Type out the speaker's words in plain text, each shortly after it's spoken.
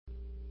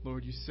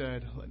Lord, you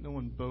said, let no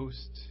one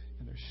boast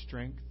in their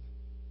strength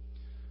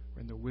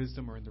or in their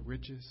wisdom or in the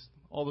riches,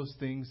 all those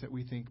things that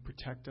we think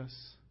protect us,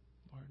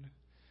 Lord.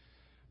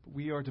 But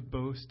we are to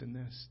boast in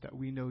this, that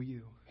we know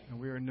you, and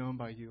we are known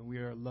by you, and we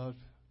are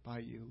loved by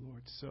you,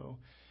 Lord. So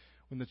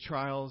when the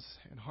trials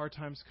and hard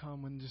times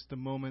come, when just the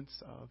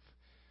moments of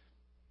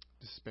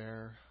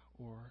despair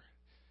or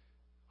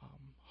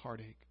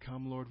heartache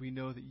come, Lord, we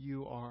know that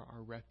you are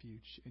our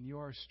refuge and you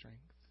are our strength.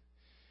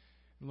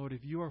 And Lord,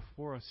 if you are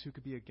for us, who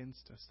could be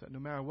against us? That no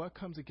matter what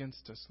comes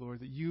against us,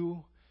 Lord, that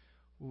you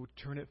will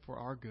turn it for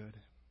our good.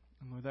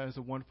 And Lord, that is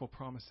a wonderful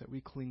promise that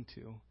we cling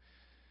to.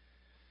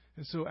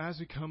 And so as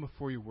we come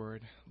before your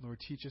word, Lord,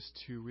 teach us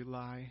to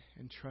rely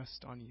and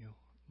trust on you,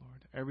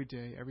 Lord, every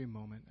day, every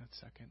moment, that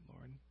second,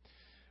 Lord.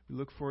 We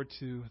look forward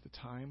to the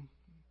time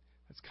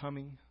that's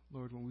coming,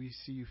 Lord, when we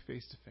see you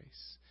face to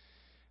face.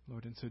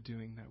 Lord, in so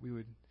doing, that we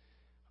would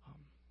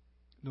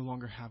no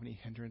longer have any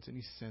hindrance,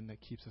 any sin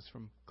that keeps us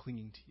from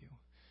clinging to you.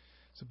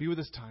 So be with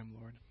us time,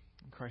 Lord.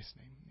 In Christ's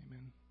name,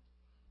 amen.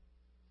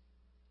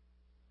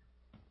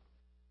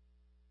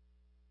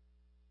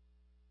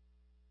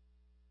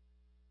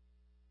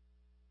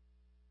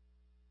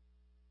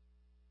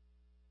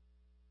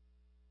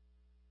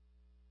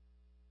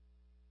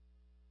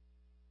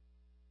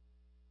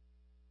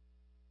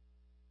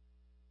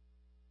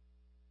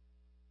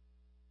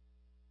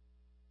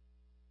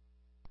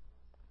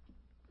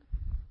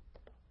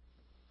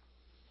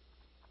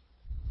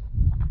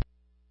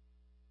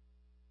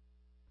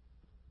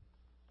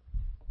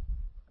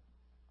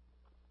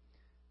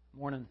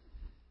 Morning.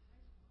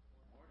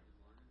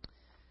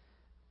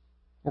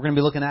 We're going to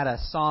be looking at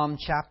Psalm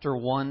chapter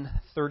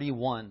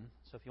 131.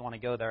 So if you want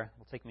to go there,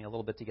 it'll take me a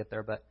little bit to get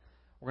there, but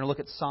we're going to look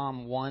at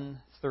Psalm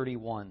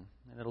 131,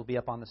 and it'll be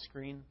up on the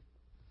screen.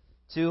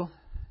 Too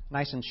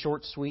nice and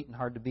short, sweet, and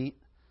hard to beat.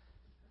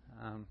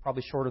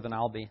 Probably shorter than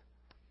I'll be.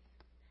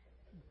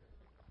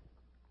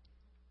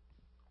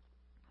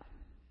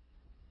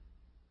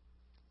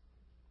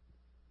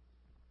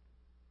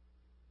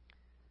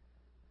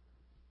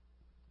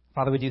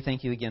 Father, we do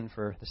thank you again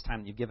for this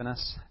time that you've given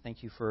us.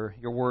 Thank you for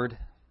your word.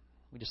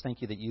 We just thank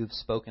you that you've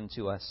spoken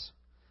to us.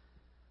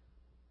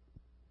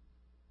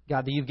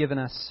 God, that you've given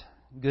us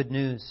good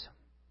news.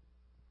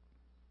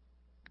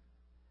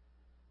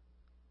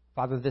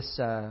 Father, this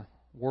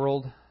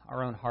world,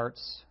 our own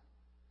hearts,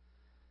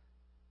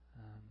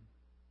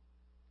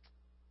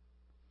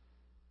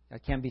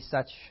 can be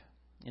such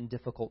in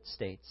difficult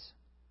states.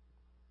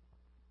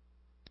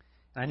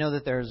 And I know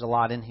that there's a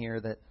lot in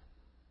here that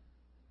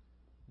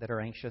are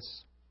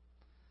anxious,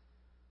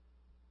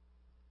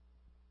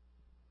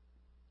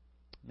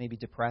 maybe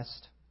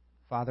depressed,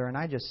 Father, and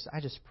I just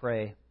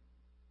pray,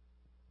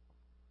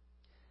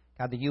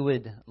 God, that you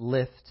would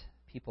lift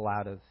people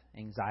out of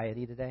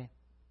anxiety today.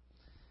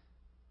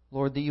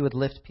 Lord, that you would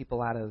lift people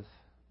out of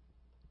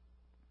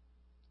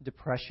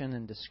depression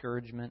and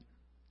discouragement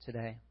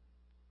today.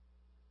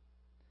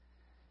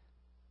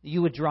 That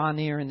you would draw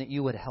near and that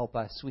you would help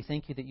us. We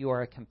thank you that you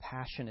are a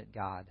compassionate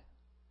God,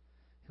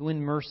 who in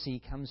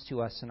mercy comes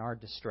to us in our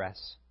distress.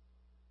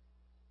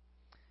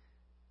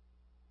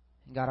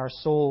 And God, our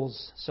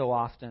souls so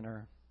often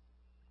are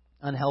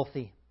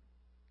unhealthy.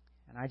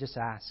 And I just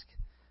ask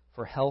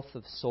for health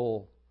of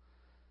soul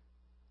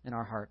in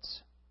our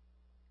hearts.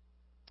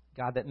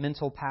 God, that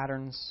mental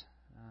patterns,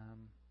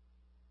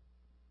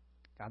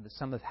 God, that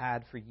some have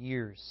had for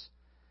years,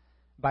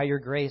 by your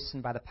grace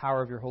and by the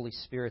power of your Holy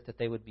Spirit, that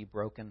they would be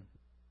broken.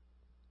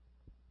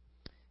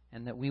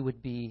 And that we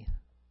would be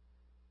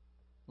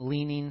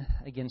leaning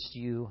against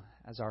you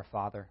as our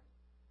Father,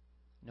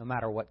 no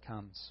matter what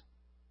comes.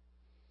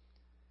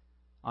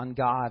 On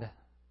God,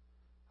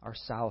 our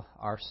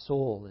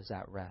soul is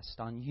at rest.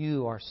 On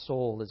you, our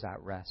soul is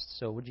at rest.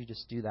 So would you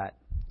just do that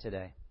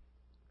today?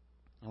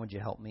 And would you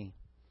help me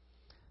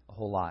a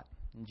whole lot?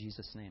 In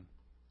Jesus' name,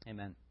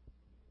 amen.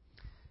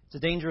 It's a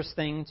dangerous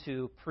thing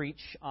to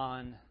preach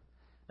on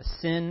a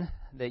sin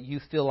that you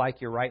feel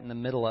like you're right in the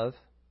middle of.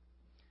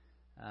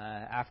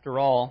 After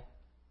all,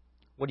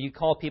 what do you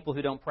call people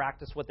who don't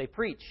practice what they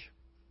preach?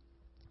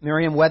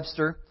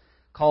 Merriam-Webster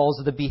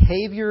calls the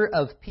behavior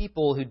of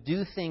people who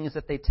do things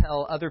that they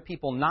tell other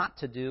people not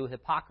to do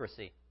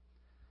hypocrisy.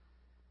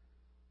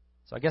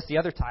 So I guess the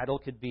other title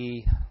could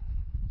be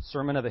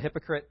Sermon of a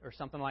Hypocrite or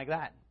something like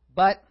that.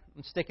 But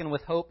I'm sticking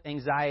with hope,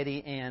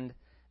 anxiety, and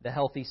the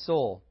healthy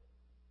soul.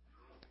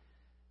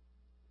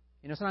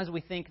 You know, sometimes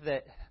we think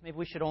that maybe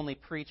we should only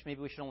preach,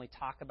 maybe we should only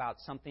talk about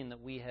something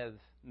that we have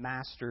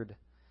mastered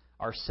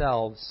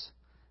ourselves.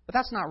 But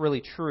that's not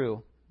really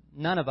true.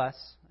 None of us,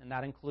 and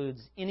that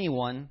includes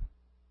anyone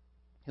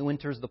who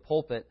enters the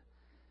pulpit,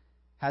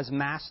 has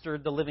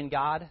mastered the living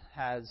God,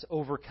 has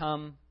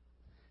overcome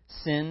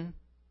sin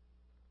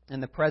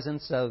and the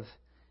presence of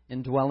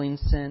indwelling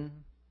sin.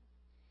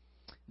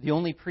 The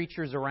only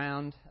preachers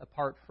around,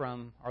 apart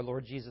from our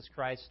Lord Jesus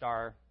Christ,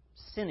 are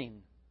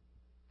sinning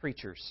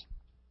preachers.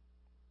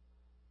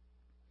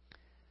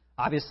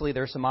 Obviously,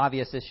 there are some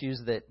obvious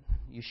issues that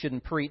you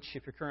shouldn't preach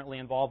if you're currently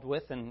involved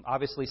with, and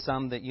obviously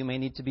some that you may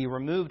need to be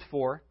removed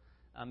for.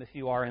 if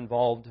you are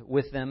involved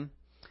with them.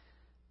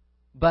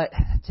 But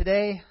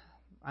today,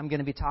 I'm going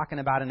to be talking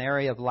about an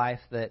area of life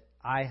that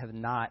I have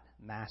not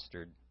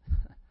mastered.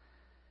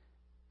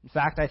 In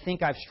fact, I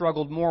think I've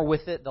struggled more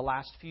with it the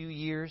last few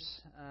years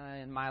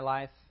in my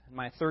life, in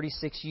my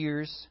 36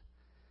 years,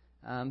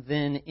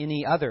 than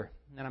any other.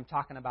 And I'm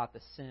talking about the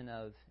sin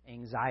of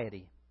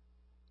anxiety.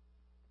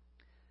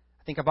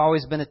 I think I've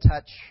always been a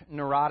touch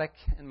neurotic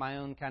in my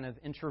own kind of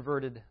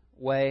introverted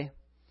way.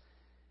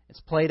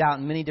 It's played out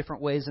in many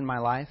different ways in my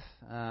life,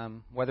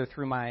 whether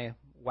through my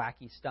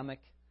wacky stomach,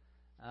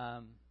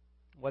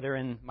 whether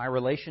in my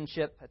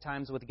relationship at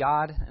times with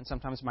God, and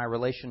sometimes my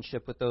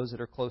relationship with those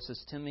that are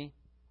closest to me.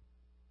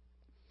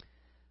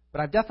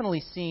 But I've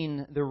definitely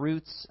seen the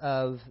roots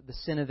of the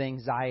sin of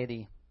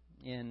anxiety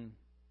in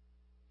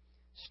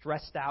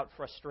stressed out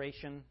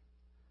frustration,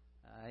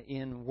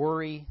 in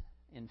worry,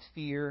 in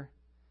fear,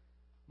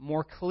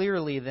 more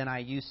clearly than I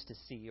used to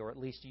see, or at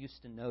least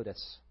used to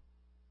notice.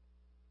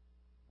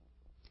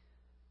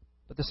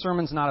 But the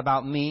sermon's not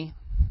about me.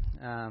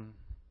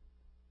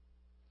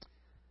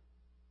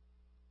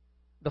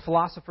 The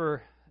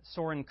philosopher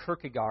Soren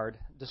Kierkegaard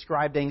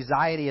described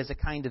anxiety as a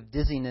kind of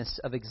dizziness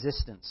of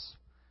existence.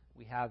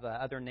 We have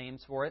other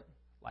names for it,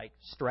 like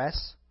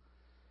stress.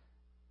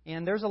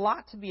 And there's a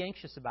lot to be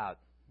anxious about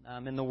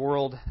in the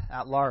world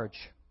at large.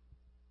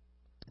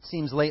 It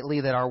seems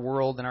lately that our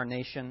world and our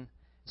nation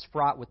is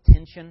fraught with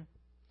tension,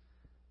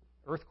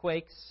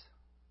 earthquakes,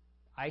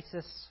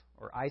 ISIS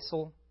or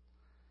ISIL,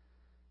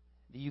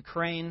 the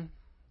Ukraine,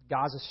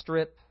 Gaza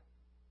Strip,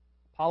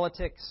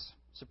 politics,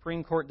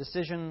 Supreme Court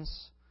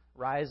decisions,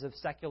 rise of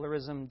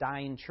secularism,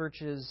 dying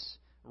churches,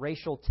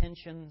 racial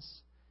tensions,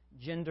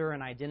 gender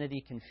and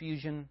identity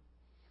confusion.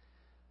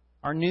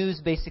 Our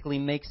news basically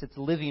makes its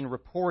living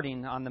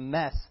reporting on the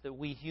mess that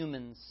we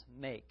humans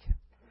make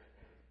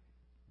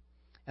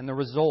and the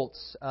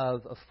results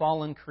of a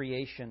fallen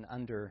creation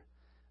under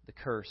the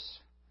curse.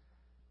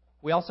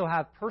 We also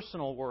have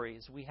personal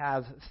worries. We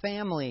have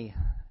family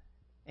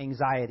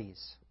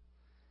anxieties.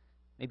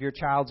 Maybe your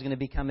child's going to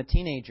become a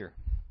teenager.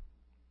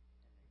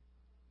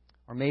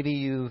 Or maybe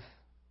you've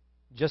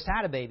just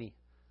had a baby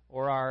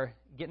or are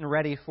getting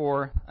ready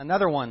for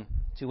another one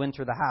to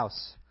enter the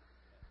house.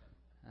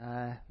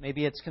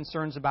 Maybe it's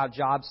concerns about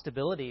job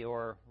stability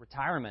or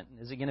retirement.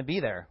 Is it going to be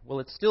there? Will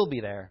it still be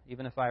there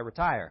even if I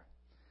retire?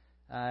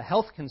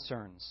 Health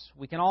concerns.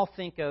 We can all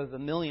think of a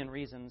million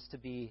reasons to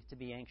be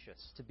anxious,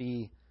 to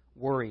be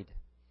worried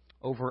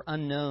over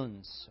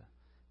unknowns,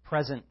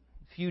 present,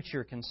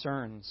 future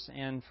concerns.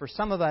 And for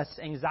some of us,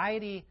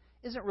 anxiety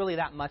isn't really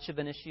that much of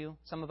an issue.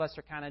 Some of us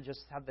are kind of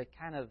just have the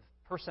kind of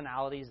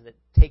personalities that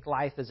take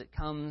life as it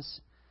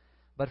comes.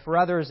 But for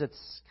others,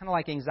 it's kind of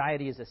like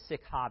anxiety is a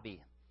sick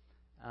hobby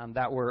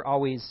that we're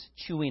always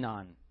chewing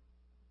on.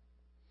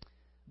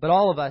 But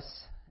all of us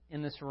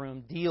in this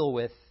room deal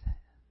with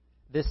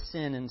this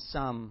sin in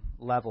some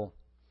level.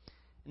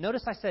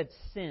 Notice I said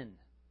sin.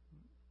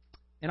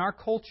 In our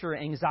culture,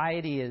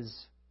 anxiety is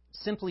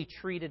simply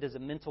treated as a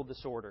mental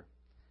disorder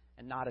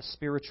and not a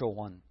spiritual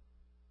one.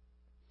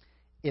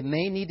 It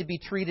may need to be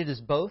treated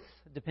as both,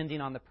 depending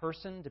on the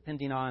person,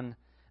 depending on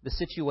the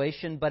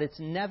situation, but it's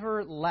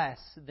never less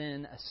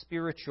than a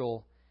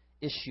spiritual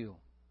issue.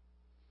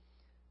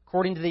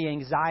 According to the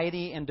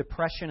Anxiety and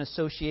Depression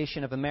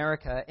Association of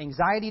America,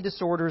 anxiety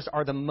disorders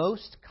are the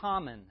most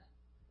common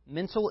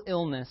mental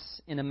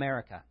illness in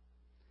America.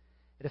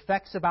 It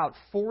affects about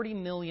 40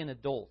 million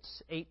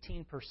adults,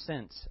 18%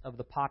 of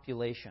the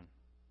population.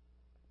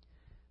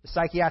 The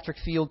psychiatric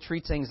field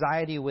treats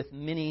anxiety with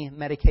many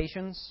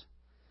medications.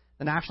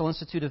 The National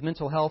Institute of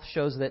Mental Health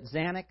shows that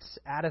Xanax,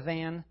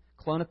 Ativan,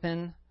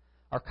 Klonopin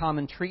are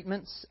common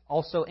treatments.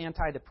 Also,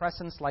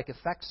 antidepressants like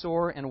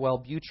Effexor and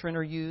Wellbutrin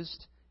are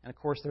used. And, of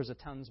course, there's a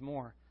tons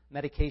more.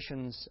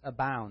 Medications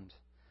abound.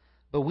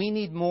 But we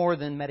need more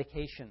than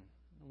medication.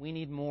 We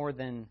need more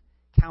than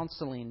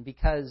counseling,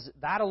 because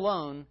that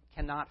alone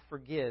cannot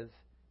forgive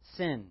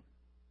sin.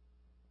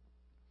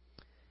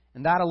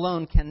 And that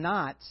alone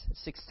cannot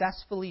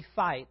successfully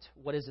fight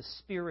what is a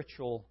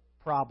spiritual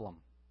problem.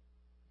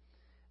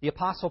 The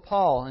Apostle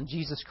Paul and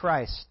Jesus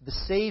Christ, the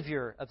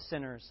Savior of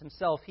sinners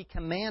himself, they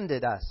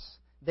commanded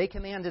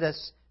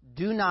us,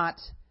 do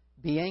not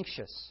be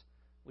anxious,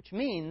 which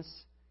means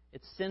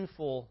it's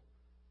sinful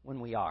when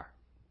we are.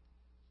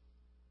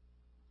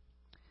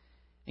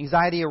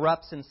 Anxiety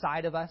erupts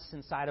inside of us,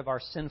 inside of our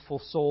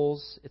sinful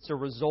souls. It's a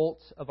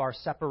result of our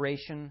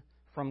separation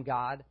from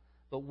God.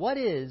 But what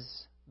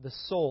is the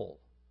soul?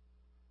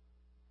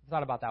 I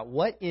thought about that.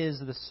 What is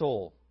the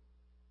soul?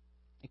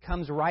 It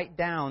comes right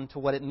down to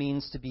what it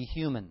means to be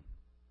human.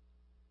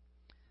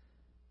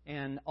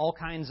 And all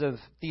kinds of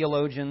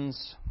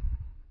theologians,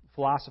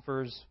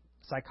 philosophers,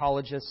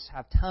 psychologists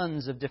have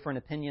tons of different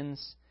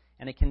opinions,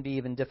 and it can be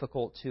even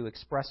difficult to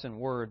express in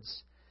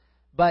words.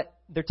 But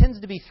there tends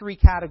to be three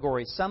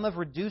categories. Some have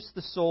reduced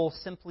the soul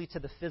simply to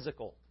the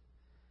physical.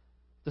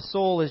 The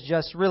soul is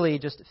just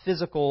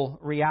physical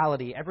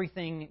reality.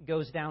 Everything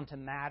goes down to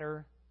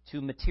matter, to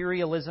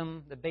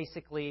materialism, that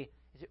basically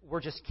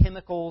we're just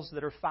chemicals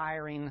that are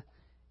firing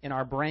in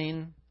our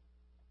brain.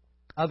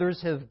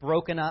 Others have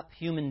broken up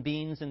human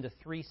beings into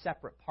 3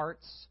 separate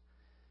parts.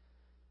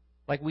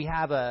 Like we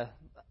have a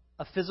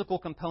physical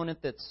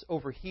component that's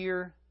over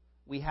here.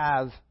 We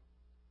have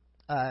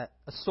a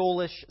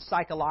soulish,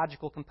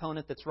 psychological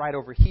component that's right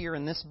over here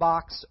in this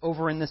box.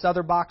 Over in this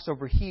other box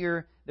over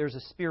here, there's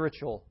a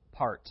spiritual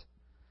part.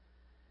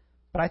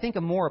 But I think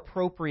a more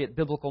appropriate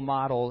biblical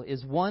model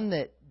is one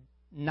that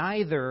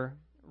neither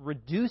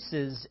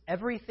reduces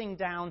everything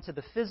down to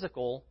the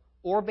physical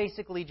or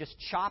basically just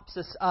chops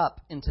us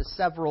up into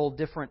several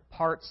different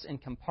parts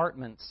and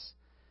compartments,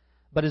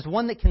 but is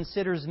one that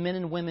considers men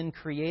and women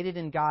created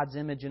in God's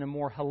image in a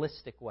more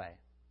holistic way.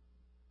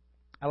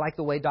 I like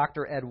the way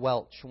Dr. Ed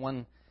Welch,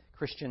 one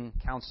Christian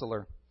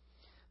counselor,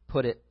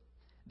 put it,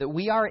 that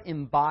we are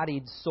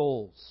embodied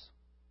souls.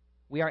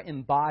 We are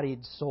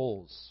embodied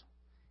souls.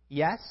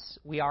 Yes,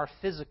 we are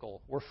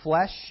physical. We're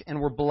flesh and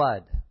we're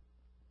blood.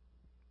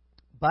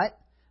 But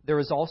there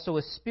is also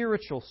a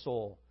spiritual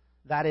soul.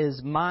 That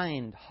is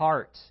mind,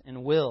 heart,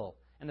 and will.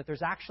 And that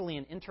there's actually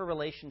an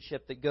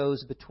interrelationship that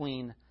goes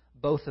between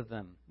both of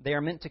them. They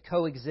are meant to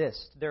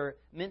coexist. They're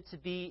meant to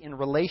be in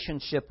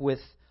relationship with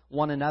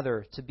one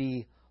another to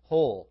be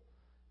whole.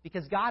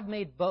 Because God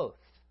made both.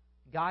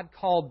 God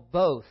called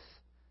both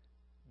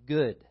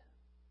good.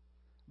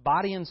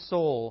 Body and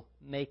soul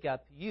make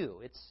up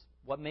you. It's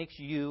what makes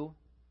you,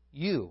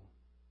 you.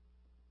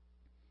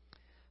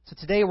 So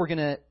today we're going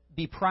to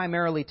be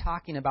primarily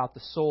talking about the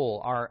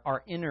soul,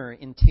 our inner,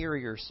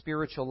 interior,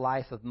 spiritual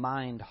life of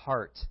mind,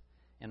 heart,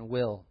 and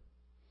will.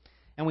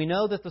 And we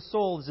know that the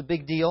soul is a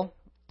big deal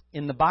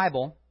in the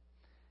Bible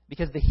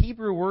because the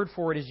Hebrew word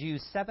for it is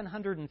used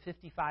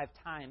 755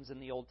 times in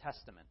the Old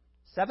Testament.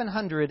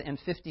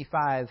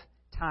 755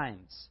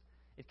 times.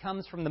 It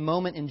comes from the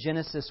moment in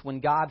Genesis when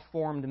God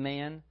formed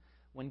man,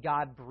 when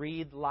God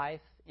breathed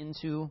life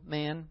into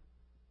man.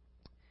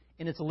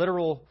 In its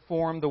literal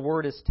form, the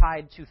word is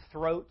tied to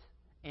throat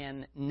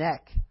and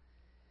neck.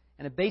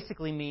 And it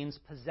basically means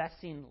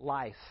possessing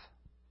life.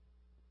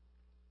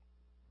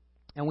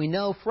 And we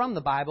know from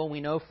the Bible,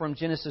 we know from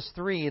Genesis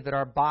 3, that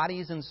our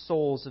bodies and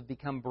souls have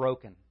become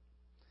broken,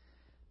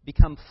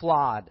 become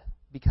flawed,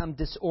 become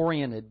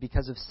disoriented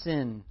because of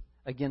sin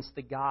against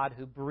the God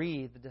who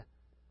breathed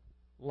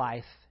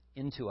life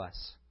into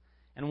us.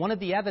 And one of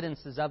the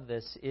evidences of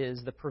this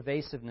is the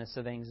pervasiveness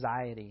of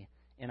anxiety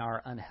in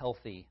our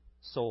unhealthy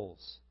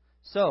souls.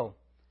 So,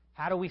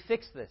 how do we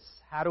fix this?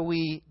 How do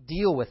we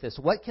deal with this?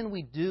 What can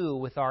we do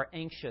with our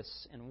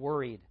anxious and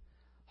worried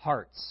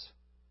hearts?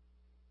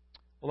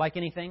 Well, like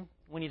anything,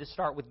 we need to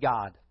start with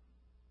God.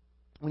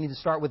 We need to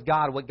start with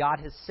God, what God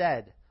has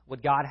said,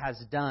 what God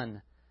has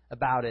done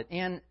about it.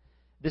 And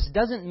this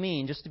doesn't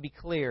mean, just to be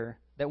clear,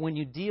 that when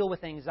you deal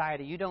with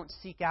anxiety, you don't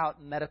seek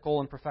out medical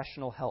and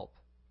professional help.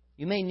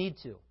 You may need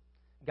to.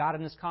 God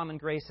in His common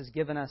grace has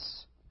given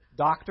us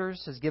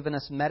doctors, has given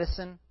us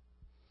medicine.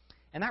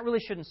 And that really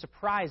shouldn't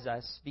surprise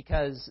us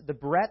because the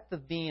breadth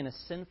of being a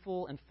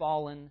sinful and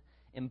fallen,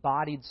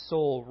 embodied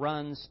soul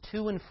runs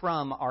to and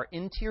from our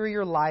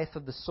interior life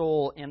of the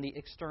soul and the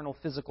external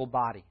physical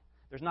body.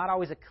 There's not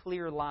always a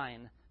clear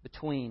line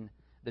between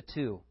the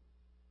two.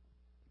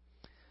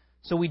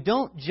 So we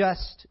don't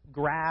just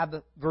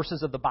grab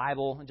verses of the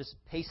Bible and just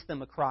paste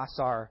them across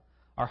our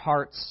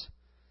hearts,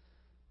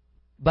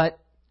 but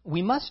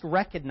we must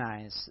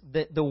recognize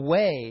that the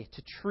way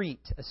to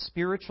treat a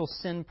spiritual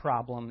sin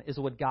problem is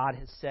what God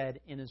has said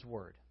in His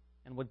Word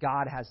and what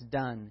God has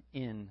done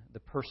in the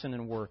person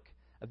and work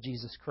of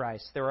Jesus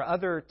Christ. There are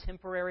other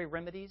temporary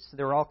remedies.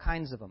 There are all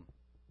kinds of them,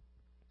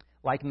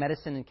 like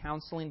medicine and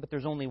counseling, but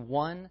there's only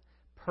one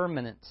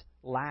permanent,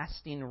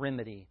 lasting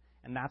remedy,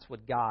 and that's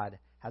what God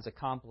has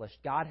accomplished.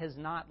 God has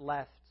not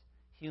left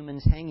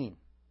humans hanging.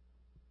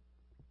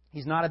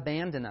 He's not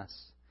abandoned us.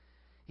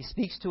 He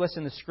speaks to us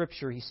in the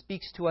Scripture. He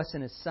speaks to us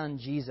in His Son,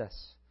 Jesus.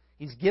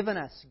 He's given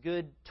us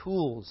good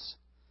tools.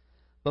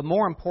 But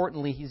more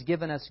importantly, He's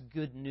given us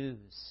good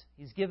news.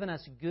 He's given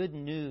us good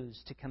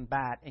news to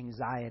combat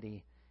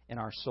anxiety in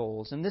our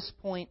souls. And this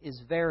point is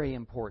very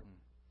important.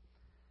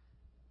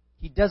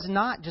 He does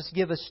not just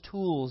give us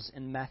tools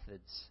and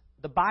methods.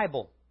 The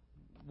Bible,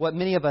 what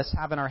many of us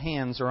have in our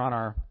hands or on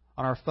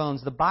our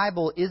phones, the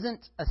Bible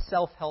isn't a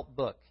self-help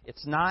book.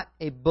 It's not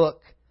a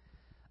book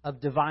of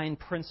divine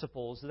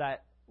principles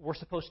that we're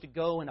supposed to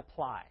go and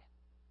apply,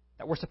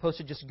 that we're supposed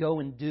to just go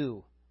and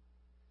do.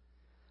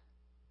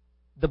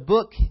 The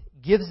book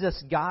gives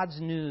us God's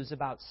news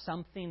about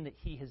something that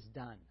He has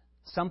done,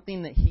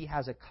 something that He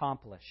has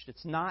accomplished.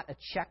 It's not a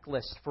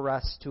checklist for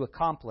us to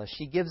accomplish.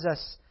 He gives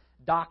us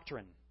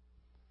doctrine.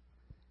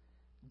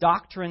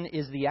 Doctrine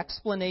is the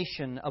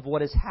explanation of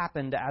what has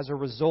happened as a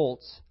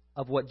result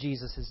of what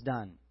Jesus has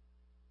done.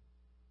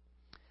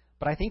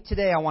 But I think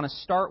today I want to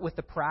start with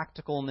the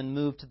practical and then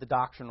move to the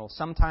doctrinal.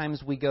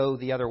 Sometimes we go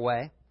the other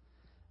way,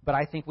 but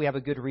I think we have a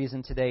good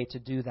reason today to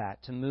do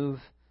that, to move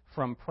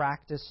from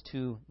practice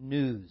to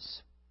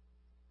news.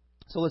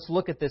 So let's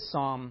look at this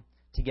psalm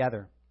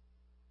together.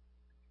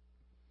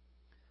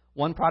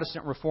 One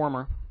Protestant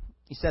reformer,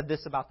 he said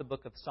this about the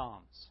book of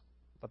Psalms.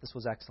 I thought this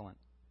was excellent.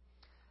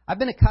 I've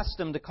been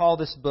accustomed to call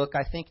this book,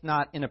 I think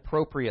not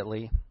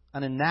inappropriately,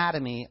 an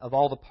anatomy of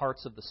all the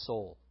parts of the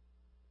soul.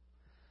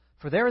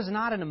 For there is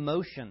not an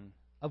emotion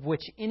of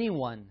which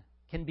anyone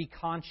can be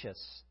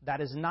conscious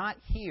that is not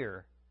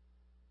here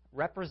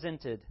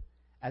represented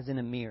as in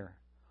a mirror.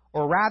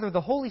 Or rather,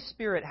 the Holy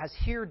Spirit has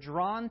here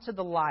drawn to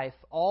the life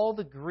all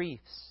the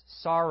griefs,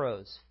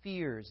 sorrows,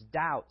 fears,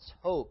 doubts,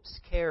 hopes,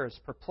 cares,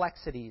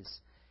 perplexities.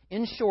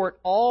 In short,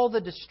 all the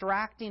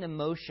distracting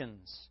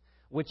emotions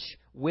with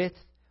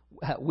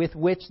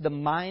which the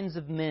minds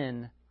of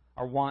men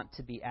are wont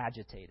to be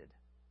agitated.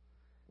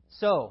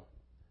 So,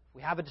 if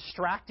we have a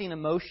distracting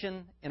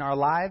emotion in our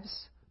lives,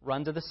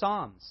 run to the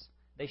Psalms.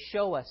 They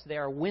show us they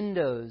are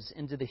windows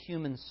into the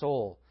human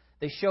soul.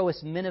 They show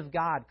us men of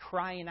God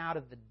crying out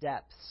of the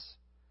depths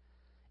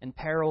and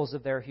perils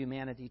of their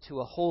humanity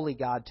to a holy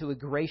God, to a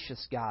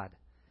gracious God.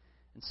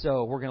 And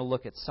so we're going to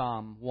look at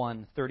Psalm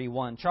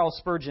 131. Charles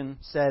Spurgeon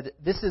said,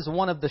 "This is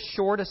one of the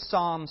shortest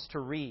psalms to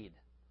read,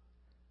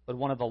 but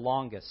one of the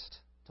longest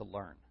to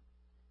learn."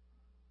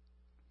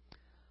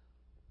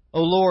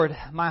 O Lord,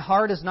 my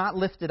heart is not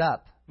lifted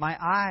up. My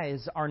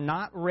eyes are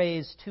not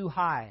raised too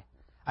high.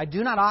 I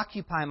do not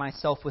occupy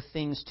myself with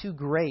things too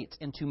great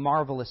and too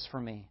marvelous for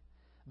me.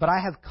 But I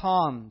have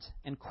calmed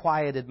and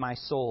quieted my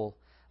soul.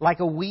 Like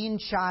a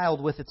weaned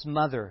child with its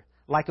mother,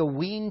 like a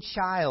weaned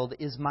child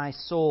is my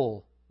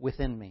soul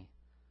within me.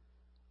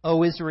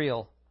 O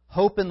Israel,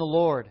 hope in the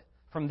Lord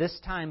from this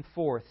time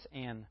forth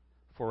and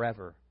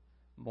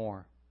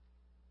forevermore.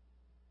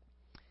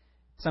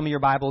 Some of your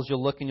Bibles,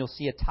 you'll look and you'll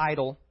see a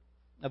title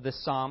of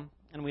this psalm,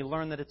 and we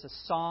learn that it's a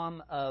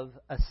psalm of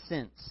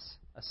ascents.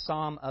 A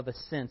psalm of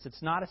ascents.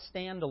 It's not a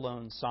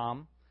standalone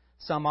psalm.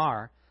 Some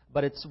are.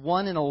 But it's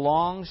one in a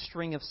long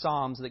string of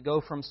psalms that go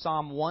from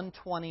Psalm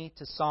 120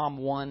 to Psalm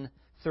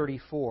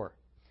 134.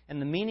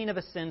 And the meaning of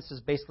ascents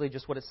is basically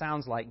just what it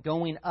sounds like,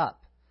 going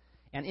up.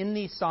 And in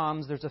these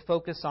psalms, there's a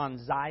focus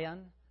on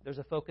Zion. There's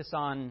a focus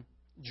on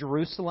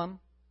Jerusalem.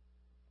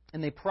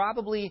 And they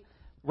probably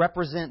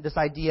represent this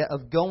idea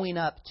of going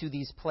up to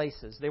these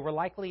places. They were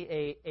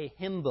likely a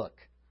hymn book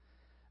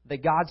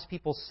that God's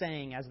people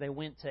sang as they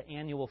went to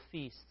annual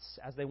feasts,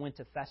 as they went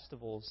to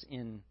festivals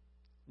in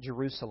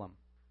Jerusalem.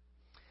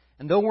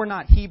 And though we're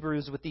not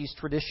Hebrews with these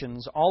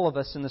traditions, all of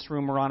us in this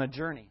room are on a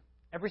journey.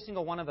 Every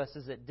single one of us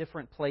is at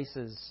different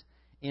places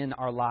in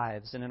our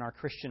lives and in our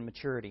Christian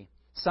maturity.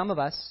 Some of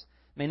us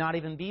may not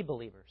even be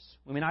believers.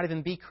 We may not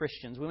even be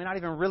Christians. We may not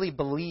even really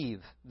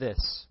believe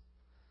this.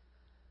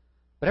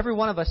 But every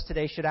one of us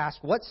today should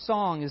ask, what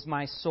song is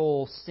my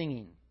soul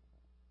singing?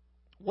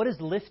 What is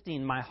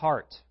lifting my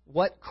heart?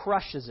 What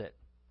crushes it?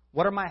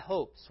 What are my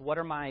hopes? What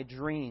are my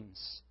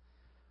dreams?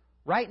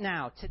 Right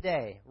now,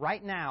 today,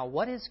 right now,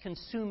 what is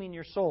consuming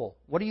your soul?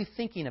 What are you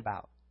thinking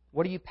about?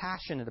 What are you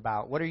passionate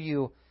about? What are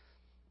you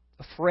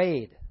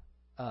afraid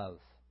of?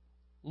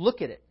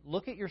 Look at it.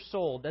 Look at your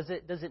soul. Does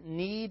it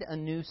need a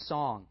new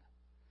song?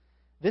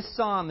 This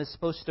psalm is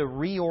supposed to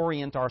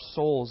reorient our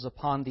souls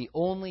upon the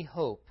only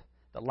hope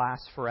that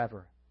lasts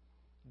forever.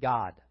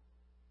 God.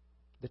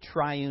 The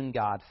triune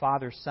God,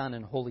 Father, Son,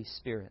 and Holy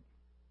Spirit.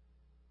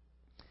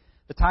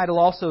 The title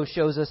also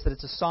shows us that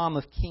it's a psalm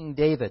of King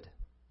David.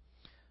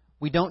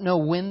 We don't know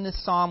when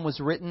this psalm was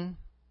written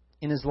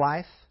in his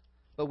life,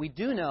 but we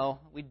do know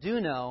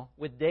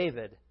with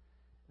David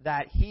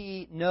that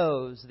he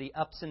knows the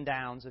ups and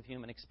downs of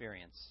human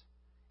experience.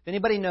 If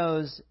anybody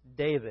knows,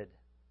 David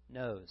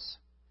knows.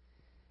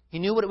 He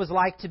knew what it was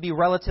like to be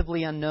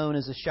relatively unknown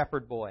as a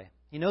shepherd boy.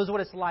 He knows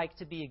what it's like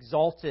to be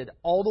exalted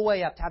all the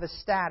way up, to have his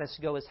status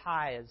go as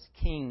high as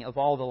king of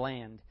all the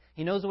land.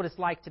 He knows what it's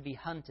like to be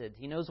hunted.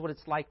 He knows what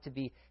it's like to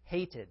be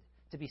hated,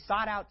 to be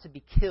sought out to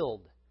be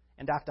killed,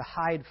 and to have to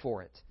hide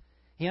for it.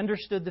 He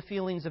understood the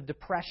feelings of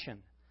depression,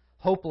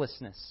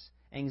 hopelessness,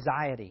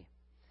 anxiety.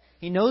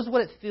 He knows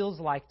what it feels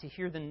like to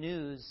hear the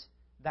news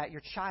that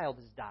your child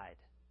has died.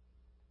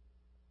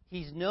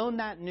 He's known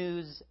that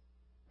news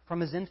from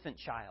his infant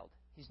child.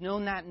 He's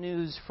known that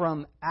news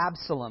from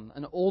Absalom,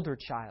 an older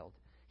child.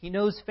 He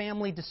knows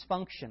family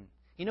dysfunction.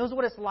 He knows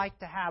what it's like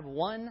to have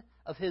one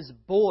of his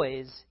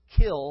boys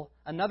kill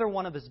another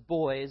one of his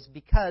boys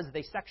because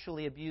they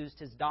sexually abused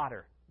his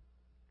daughter.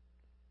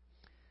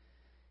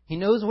 He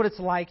knows what it's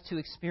like to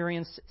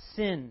experience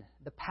sin,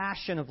 the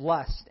passion of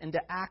lust, and to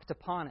act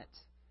upon it,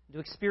 to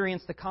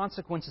experience the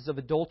consequences of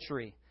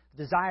adultery,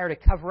 the desire to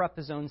cover up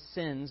his own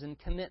sins and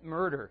commit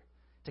murder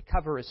to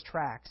cover his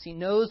tracks. He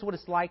knows what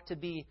it's like to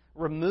be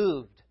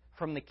removed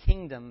from the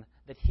kingdom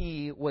that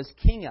he was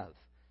king of,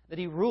 that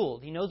he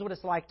ruled. He knows what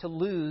it's like to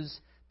lose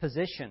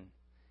position.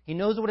 He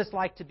knows what it's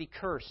like to be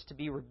cursed, to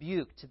be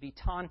rebuked, to be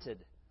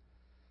taunted,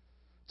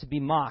 to be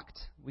mocked.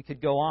 We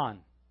could go on.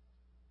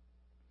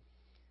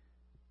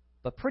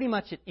 But pretty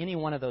much at any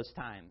one of those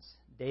times,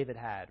 David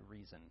had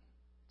reason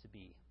to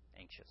be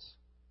anxious,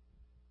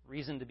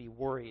 reason to be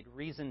worried,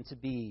 reason to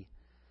be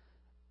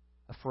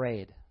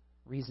afraid,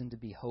 reason to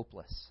be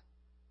hopeless.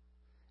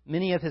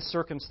 Many of his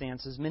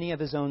circumstances, many of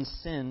his own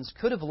sins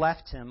could have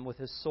left him with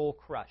his soul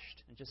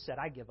crushed and just said,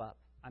 I give up,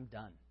 I'm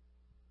done.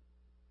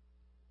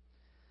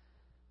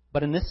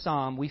 But in this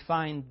psalm, we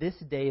find this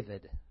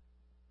David,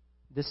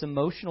 this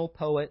emotional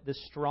poet,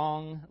 this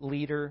strong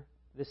leader,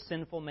 this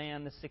sinful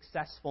man, this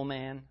successful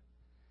man,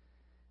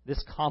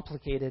 this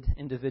complicated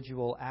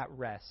individual at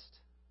rest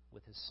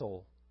with his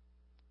soul,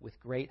 with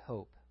great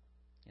hope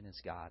in his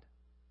God.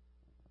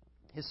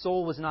 His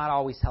soul was not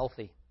always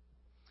healthy,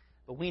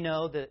 but we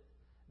know that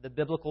the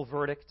biblical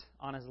verdict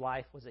on his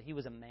life was that he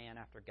was a man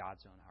after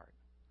God's own heart.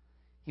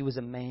 He was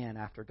a man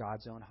after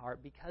God's own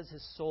heart because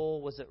his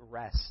soul was at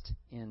rest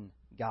in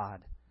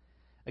God.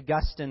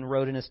 Augustine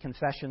wrote in his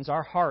Confessions,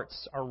 "Our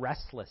hearts are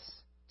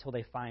restless till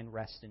they find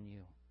rest in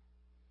you."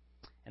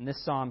 And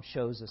this psalm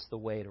shows us the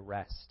way to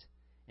rest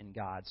in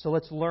God. So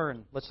let's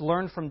learn. Let's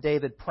learn from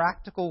David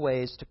practical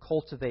ways to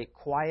cultivate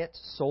quiet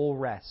soul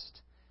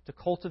rest, to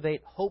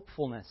cultivate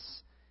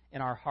hopefulness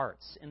in our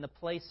hearts, in the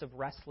place of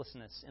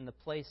restlessness, in the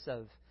place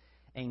of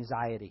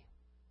anxiety.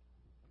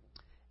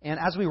 And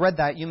as we read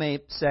that, you may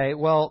say,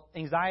 well,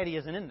 anxiety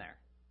isn't in there.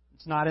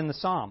 It's not in the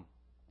psalm.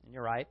 And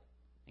you're right.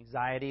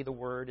 Anxiety, the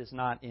word, is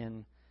not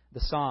in the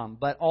psalm.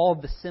 But all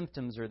of the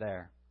symptoms are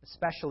there,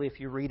 especially if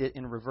you read it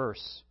in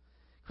reverse.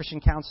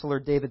 Christian counselor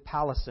David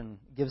Pallison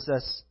gives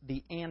us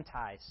the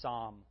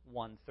anti-Psalm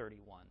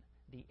 131.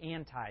 The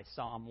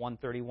anti-Psalm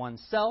 131.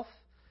 Self,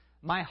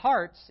 my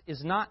heart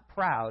is not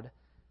proud.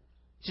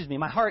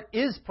 My heart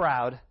is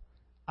proud.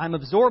 I'm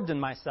absorbed in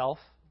myself.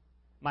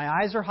 My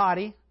eyes are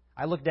haughty.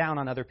 I look down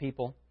on other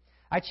people.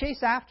 I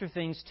chase after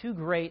things too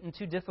great and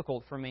too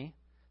difficult for me.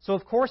 So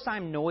of course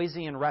I'm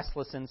noisy and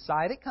restless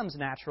inside. It comes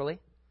naturally.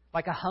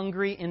 Like a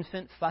hungry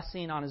infant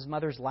fussing on his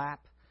mother's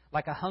lap.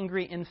 Like a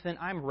hungry infant,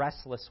 I'm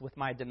restless with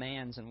my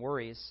demands and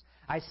worries.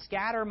 I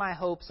scatter my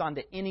hopes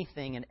onto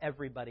anything and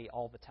everybody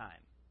all the time.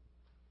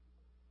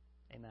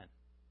 Amen.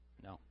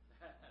 No.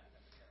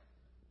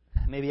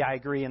 Maybe I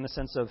agree in the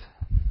sense of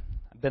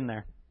I've been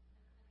there.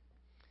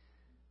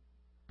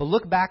 But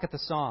look back at the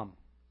psalm.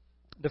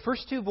 The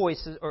first two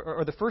voices,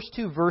 or the first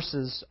two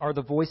verses, are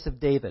the voice of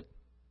David,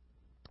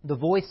 the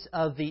voice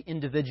of the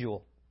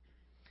individual.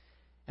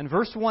 And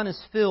verse 1 is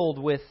filled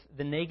with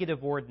the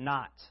negative word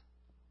not.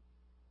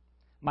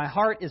 My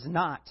heart is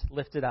not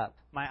lifted up.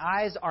 My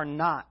eyes are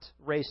not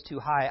raised too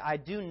high. I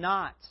do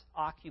not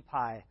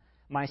occupy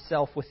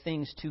myself with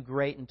things too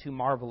great and too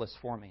marvelous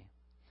for me.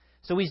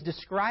 So he's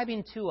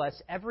describing to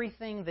us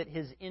everything that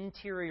his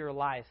interior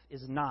life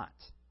is not.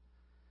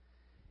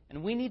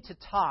 And we need to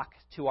talk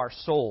to our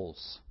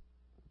souls.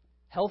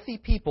 Healthy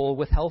people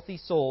with healthy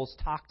souls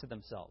talk to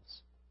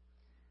themselves.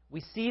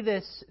 We see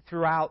this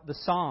throughout the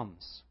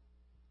Psalms.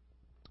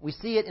 We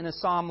see it in a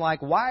psalm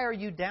like, "Why are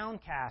you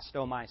downcast,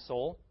 O my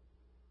soul?"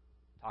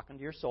 Talking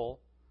to your soul.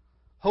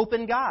 Hope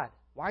in God.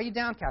 Why are you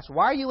downcast?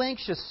 Why are you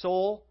anxious,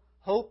 soul?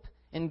 Hope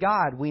in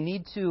God. We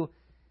need to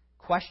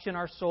question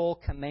our soul,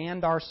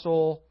 command our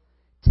soul,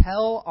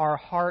 tell our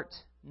heart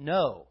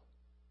no.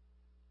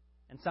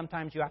 And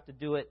sometimes you have to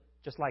do it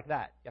just like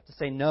that. You have to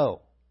say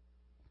no.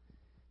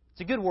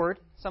 It's a good word.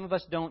 Some of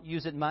us don't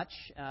use it much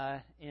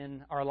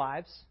in our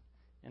lives,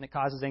 and it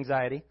causes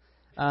anxiety.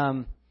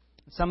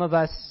 Some of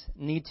us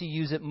need to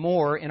use it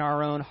more in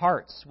our own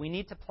hearts. We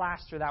need to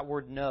plaster that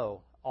word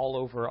no all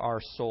over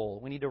our soul.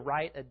 We need to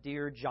write a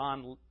Dear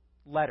John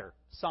letter,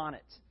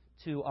 sonnet,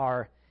 to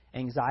our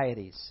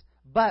anxieties.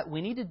 But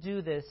we need to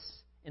do this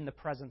in the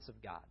presence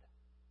of God.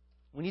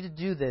 We need to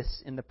do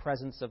this in the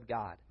presence of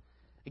God.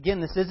 Again,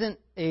 this isn't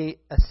a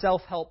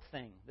self-help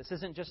thing. This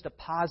isn't just a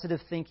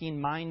positive thinking,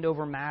 mind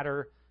over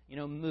matter,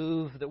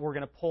 move that we're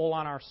going to pull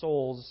on our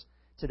souls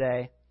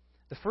today.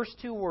 The first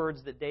two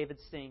words that David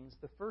sings,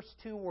 the first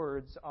two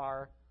words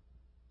are,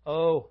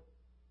 "Oh,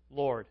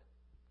 Lord."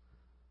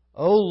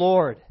 "Oh,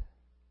 Lord."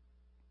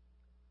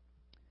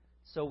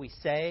 So we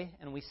say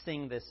and we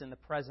sing this in the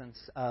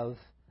presence of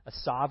a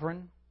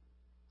sovereign,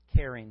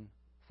 caring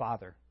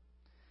Father.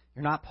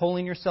 You're not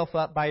pulling yourself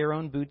up by your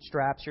own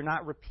bootstraps. You're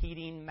not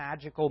repeating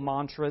magical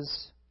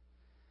mantras.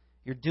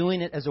 You're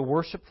doing it as a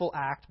worshipful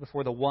act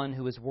before the one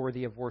who is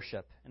worthy of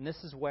worship. And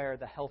this is where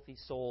the healthy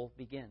soul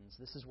begins.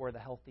 This is where the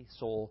healthy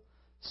soul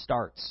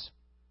starts.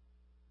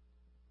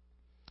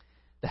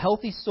 The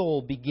healthy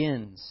soul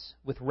begins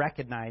with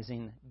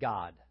recognizing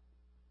God.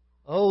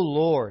 "Oh,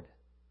 Lord,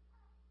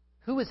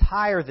 who is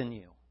higher than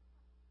you?"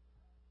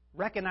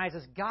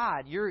 Recognizes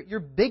God. You're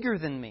bigger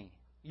than me.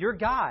 You're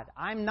God.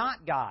 I'm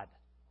not God.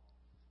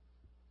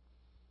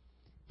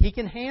 He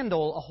can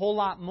handle a whole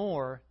lot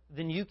more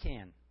than you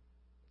can.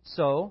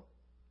 So,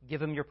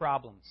 give Him your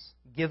problems.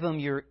 Give Him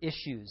your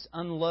issues.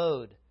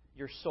 Unload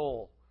your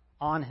soul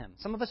on Him.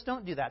 Some of us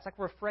don't do that. It's like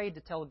we're afraid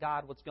to tell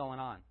God what's going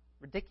on.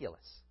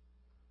 Ridiculous.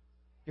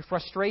 Your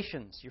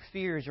frustrations, your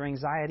fears, your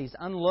anxieties,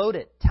 unload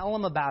it. Tell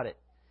Him about it.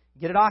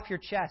 Get it off your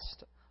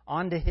chest,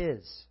 onto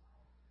His.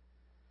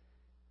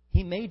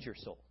 He made your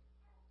soul.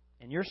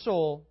 And your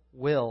soul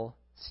will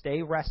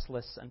stay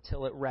restless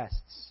until it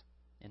rests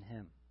in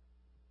Him.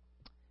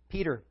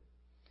 Peter,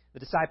 the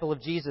disciple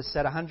of Jesus,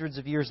 said hundreds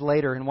of years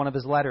later in one of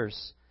his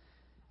letters,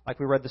 like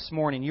we read this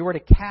morning, "You are to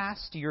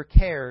cast your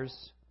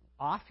cares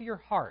off your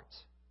heart.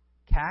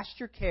 Cast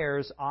your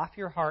cares off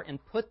your heart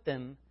and put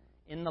them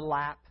in the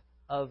lap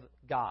of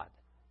God.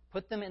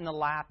 Put them in the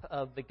lap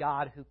of the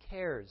God who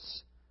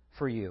cares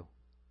for you.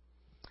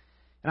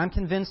 And I'm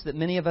convinced that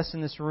many of us in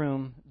this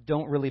room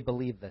don't really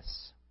believe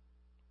this.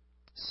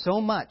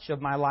 So much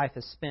of my life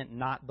is spent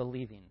not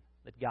believing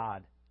that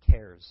God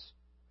cares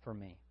for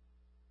me.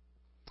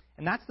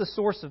 And that's the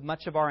source of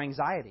much of our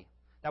anxiety,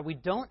 that we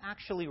don't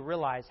actually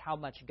realize how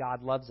much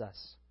God loves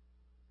us.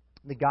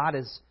 That God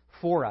is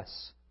for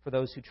us, for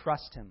those who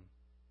trust Him.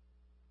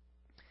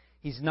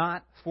 He's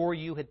not for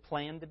you had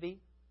planned to be.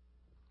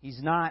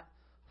 He's not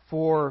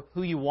for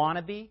who you want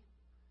to be.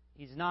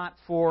 He's not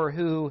for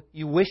who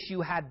you wish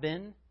you had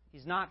been.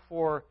 He's not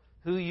for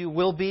who you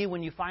will be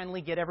when you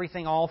finally get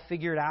everything all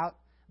figured out.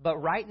 But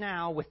right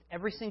now, with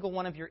every single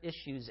one of your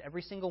issues,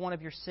 every single one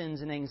of your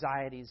sins and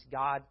anxieties,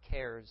 God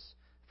cares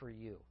for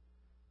you.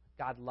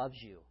 God loves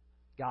you.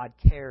 God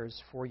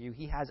cares for you.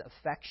 He has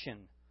affection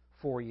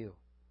for you.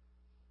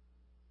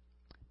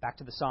 Back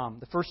to the psalm.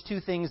 The first two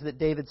things that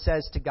David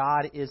says to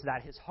God is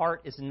that his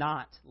heart is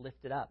not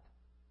lifted up,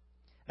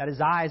 that his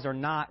eyes are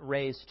not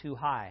raised too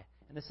high.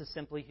 And this is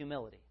simply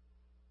humility,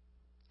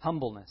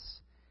 humbleness.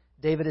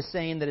 David is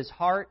saying that his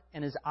heart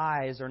and his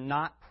eyes are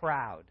not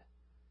proud.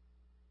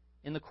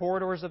 In the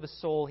corridors of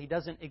his soul, he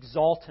doesn't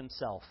exalt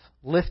himself,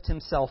 lift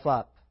himself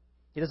up.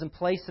 He doesn't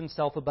place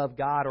himself above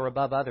God or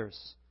above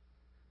others.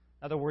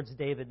 In other words,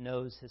 David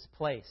knows his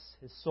place.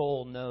 His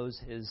soul knows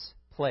his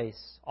place.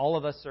 All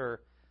of us are,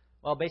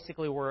 well,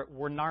 basically we're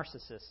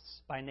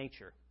narcissists by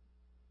nature.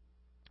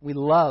 We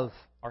love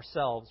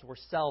ourselves. We're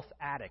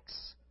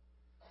self-addicts.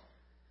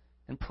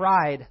 And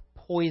pride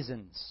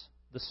poisons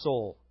the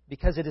soul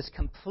because it is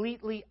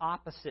completely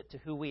opposite to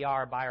who we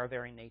are by our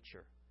very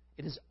nature.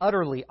 It is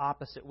utterly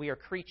opposite. We are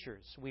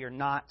creatures. We are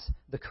not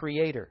the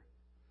Creator.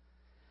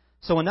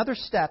 So another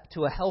step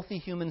to a healthy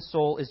human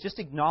soul is just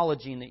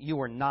acknowledging that you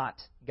are not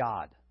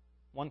God.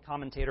 One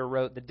commentator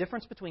wrote, the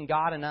difference between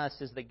God and us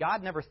is that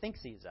God never thinks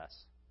He's us.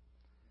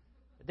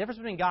 The difference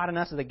between God and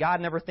us is that God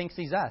never thinks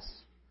He's us.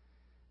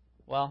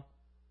 Well,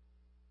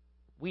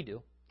 we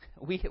do.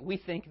 We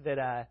think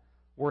that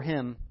we're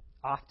Him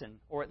often,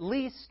 or at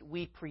least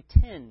we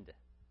pretend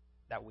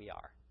that we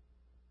are.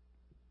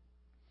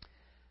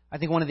 I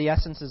think one of the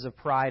essences of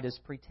pride is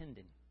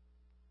pretending.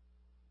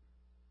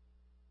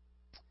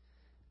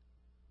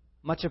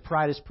 Much of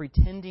pride is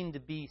pretending to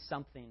be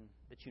something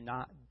that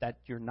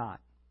you're not.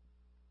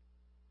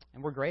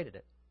 And we're great at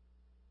it.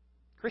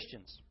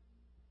 Christians,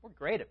 we're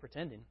great at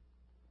pretending.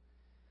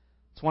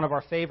 It's one of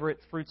our favorite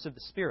fruits of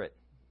the Spirit,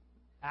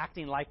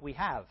 acting like we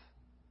have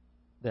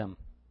them.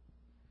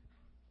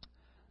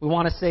 We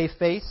want to save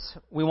face.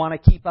 We want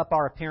to keep up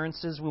our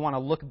appearances. We want to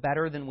look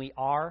better than we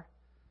are.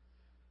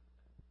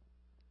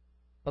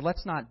 But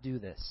let's not do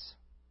this.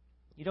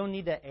 You don't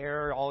need to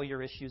air all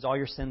your issues, all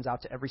your sins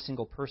out to every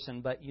single person,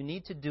 but you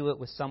need to do it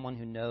with someone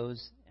who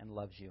knows and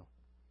loves you.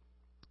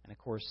 And of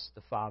course,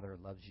 the Father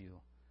loves you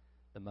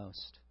the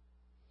most.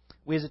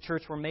 We as a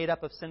church were made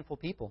up of sinful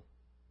people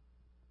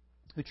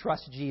who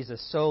trust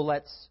Jesus, so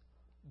let's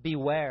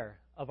beware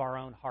of our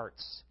own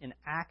hearts in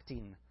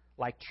acting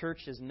like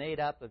church is made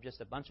up of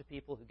just a bunch of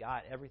people who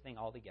got everything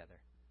all together.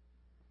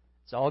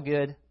 It's all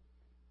good.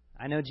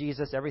 I know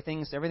Jesus.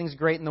 Everything's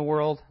great in the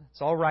world.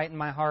 It's all right in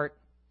my heart.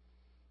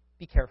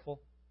 Be careful.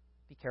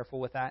 Be careful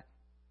with that.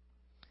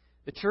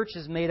 The church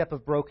is made up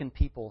of broken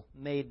people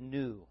made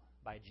new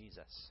by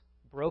Jesus.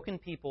 Broken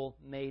people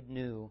made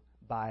new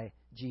by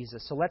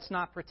Jesus. So let's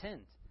not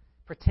pretend.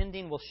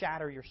 Pretending will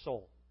shatter your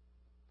soul.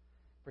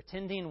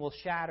 Pretending will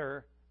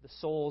shatter the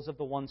souls of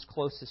the ones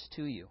closest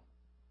to you.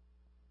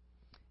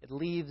 It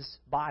leaves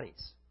bodies.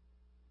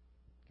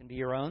 It can be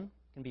your own.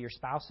 It can be your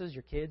spouse's,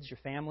 your kids, your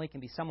family. It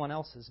can be someone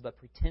else's. But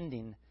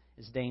pretending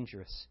is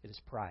dangerous. It is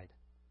pride.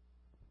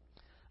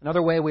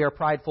 Another way we are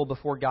prideful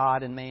before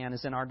God and man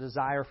is in our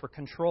desire for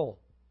control.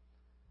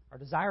 Our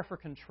desire for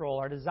control.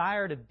 Our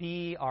desire to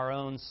be our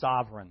own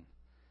sovereign.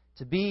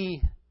 To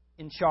be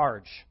in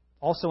charge.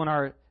 Also in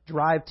our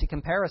drive to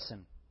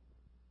comparison.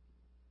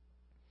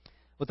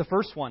 With the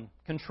first one,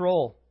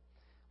 control.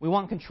 We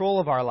want control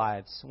of our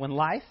lives. When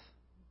life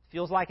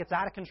feels like it's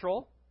out of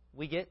control,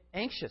 we get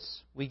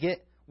anxious. We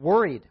get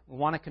worried. We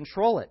want to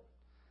control it.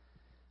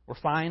 We're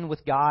fine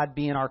with God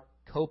being our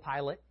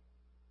co-pilot.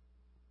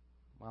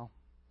 Well,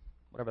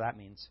 whatever that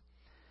means.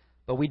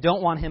 But we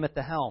don't want Him at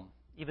the helm,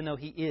 even though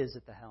He is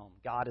at the helm.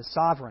 God is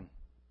sovereign.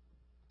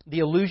 The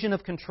illusion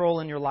of control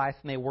in your life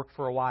may work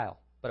for a while,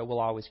 but it will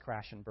always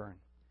crash and burn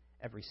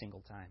every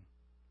single time.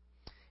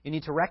 You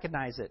need to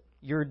recognize it.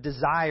 Your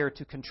desire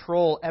to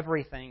control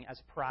everything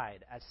as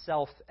pride, as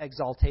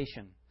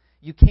self-exaltation.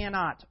 You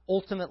cannot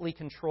ultimately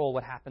control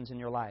what happens in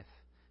your life.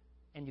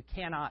 And you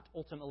cannot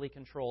ultimately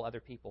control other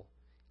people.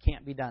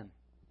 Can't be done.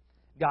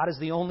 God is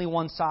the only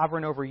one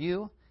sovereign over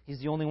you. He's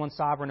the only one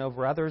sovereign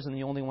over others and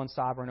the only one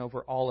sovereign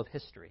over all of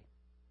history.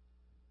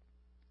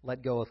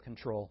 Let go of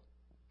control.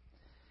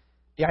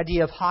 The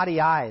idea of haughty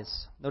eyes.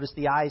 Notice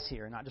the eyes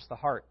here, not just the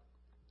heart.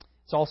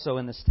 It's also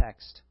in this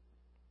text.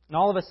 And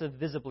all of us have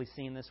visibly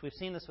seen this. We've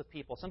seen this with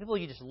people. Some people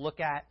you just look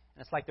at,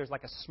 and it's like there's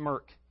like a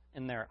smirk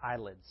in their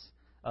eyelids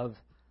of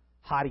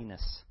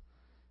haughtiness.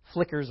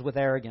 flickers with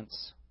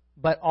arrogance.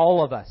 But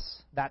all of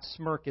us, that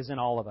smirk is in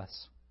all of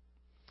us.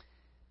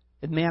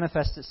 It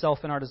manifests itself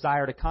in our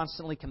desire to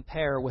constantly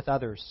compare with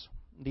others.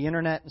 The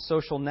internet and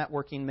social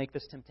networking make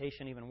this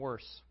temptation even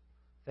worse.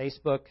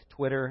 Facebook,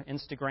 Twitter,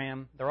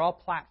 Instagram, they're all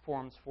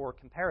platforms for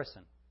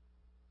comparison.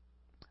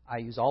 I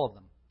use all of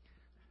them.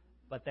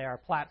 But they are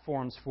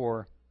platforms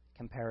for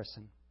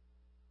comparison.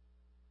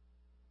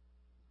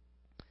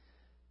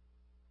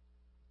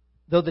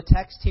 Though the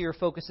text here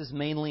focuses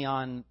mainly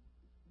on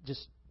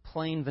just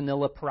plain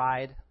vanilla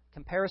pride,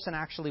 comparison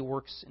actually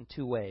works in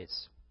two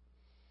ways.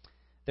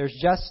 There's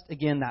just,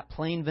 again, that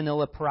plain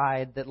vanilla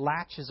pride that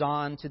latches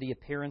on to the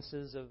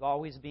appearances of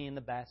always being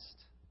the best,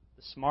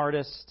 the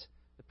smartest,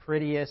 the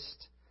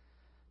prettiest,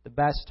 the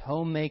best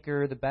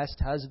homemaker, the best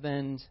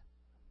husband,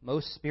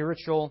 most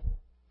spiritual.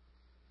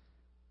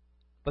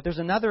 But there's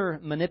another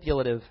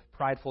manipulative,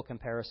 prideful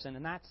comparison,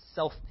 and that's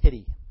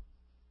self-pity.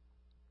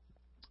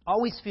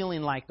 Always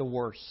feeling like the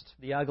worst,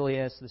 the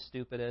ugliest, the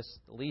stupidest,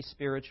 the least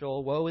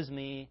spiritual. Woe is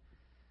me.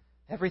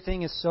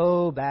 Everything is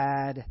so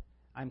bad.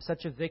 I'm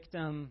such a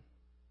victim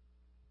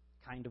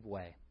kind of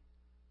way.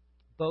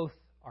 Both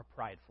are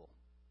prideful.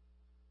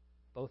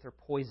 Both are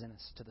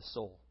poisonous to the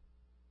soul.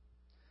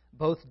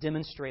 Both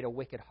demonstrate a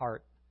wicked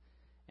heart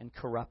and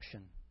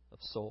corruption of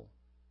soul.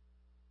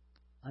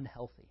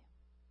 Unhealthy.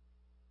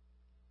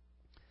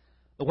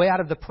 The way out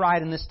of the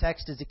pride in this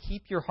text is to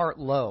keep your heart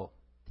low.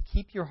 To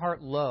keep your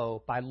heart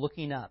low by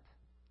looking up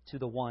to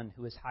the one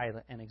who is high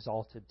and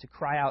exalted. To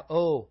cry out,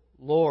 "Oh,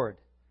 Lord."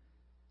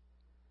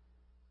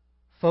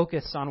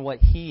 Focus on what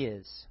He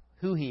is,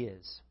 who He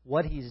is,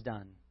 what He's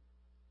done.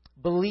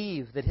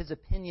 Believe that His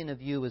opinion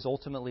of you is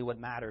ultimately what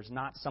matters,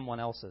 not someone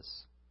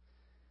else's.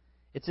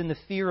 It's in the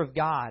fear of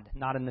God,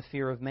 not in the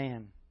fear of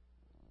man.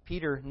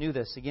 Peter knew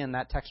this. Again,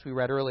 that text we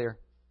read earlier.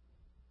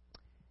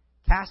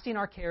 Casting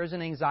our cares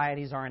and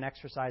anxieties are an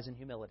exercise in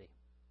humility.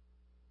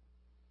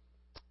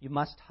 You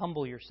must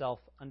humble yourself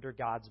under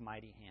God's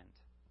mighty hand.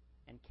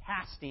 And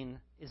casting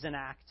is an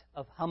act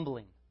of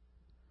humbling.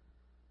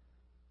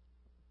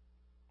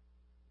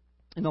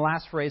 In the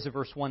last phrase of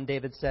verse 1,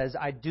 David says,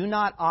 "I do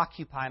not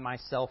occupy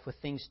myself with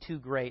things too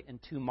great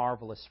and too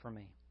marvelous for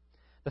me."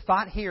 The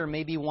thought here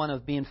may be one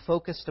of being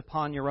focused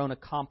upon your own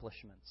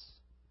accomplishments,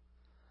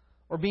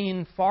 or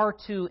being far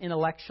too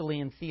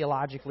intellectually and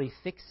theologically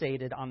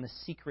fixated on the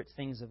secret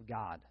things of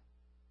God.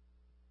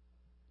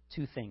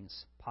 Two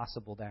things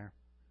possible there.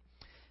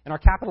 In our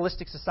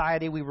capitalistic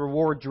society, we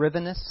reward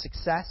drivenness,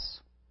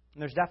 success.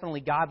 And there's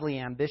definitely godly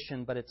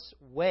ambition, but it's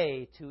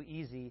way too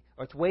easy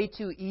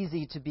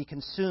to be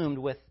consumed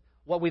with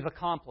what we've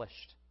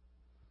accomplished.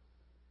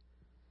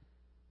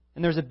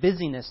 And there's a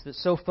busyness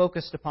that's so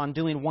focused upon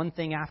doing one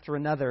thing after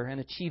another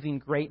and achieving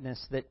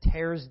greatness that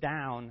tears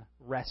down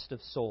rest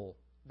of soul,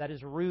 that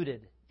is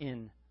rooted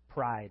in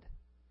pride.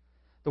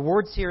 The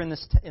words here in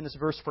this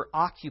verse for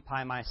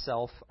occupy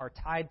myself are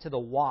tied to the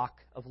walk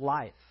of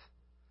life.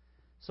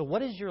 So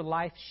what is your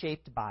life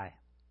shaped by?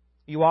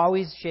 Are you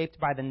always shaped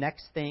by the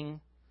next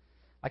thing?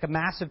 Like a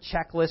massive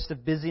checklist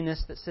of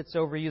busyness that sits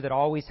over you that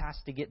always has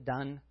to get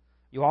done?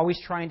 You're always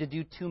trying to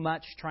do too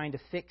much, trying to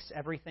fix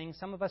everything.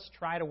 Some of us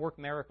try to work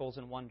miracles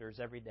and wonders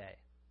every day.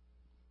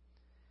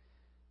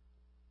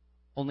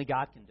 Only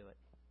God can do it.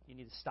 You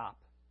need to stop.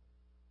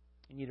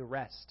 You need to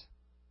rest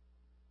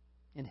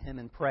in Him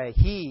and pray.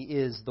 He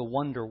is the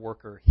wonder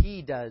worker.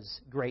 He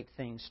does great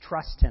things.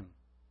 Trust Him.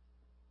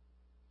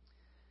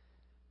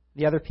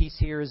 The other piece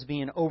here is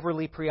being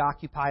overly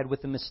preoccupied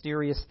with the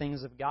mysterious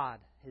things of God,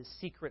 His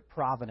secret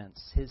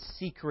providence, His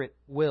secret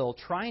will,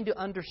 trying to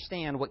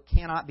understand what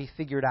cannot be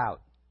figured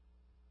out.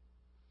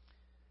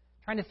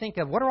 Trying to think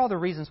of what are all the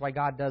reasons why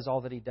God does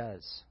all that He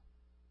does.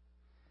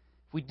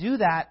 If we do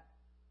that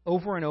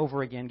over and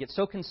over again, get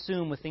so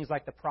consumed with things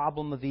like the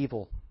problem of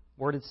evil,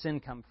 where did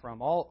sin come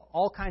from,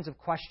 all kinds of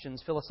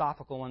questions,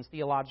 philosophical ones,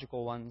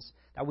 theological ones,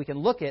 that we can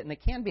look at, and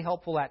it can be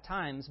helpful at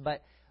times,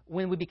 but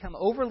when we become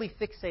overly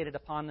fixated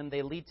upon them,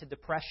 they lead to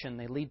depression,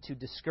 they lead to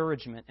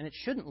discouragement, and it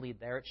shouldn't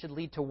lead there. It should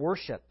lead to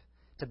worship,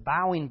 to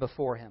bowing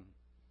before Him.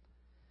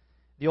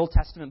 The Old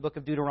Testament book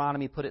of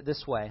Deuteronomy put it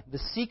this way: the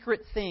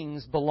secret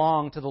things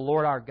belong to the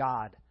Lord our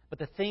God, but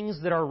the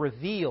things that are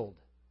revealed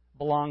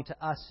belong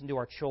to us and to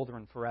our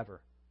children forever.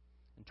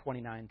 In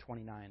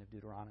 29:29 of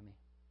Deuteronomy.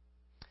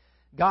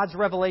 God's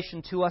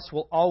revelation to us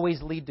will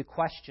always lead to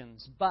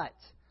questions, but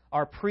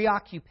our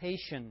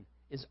preoccupation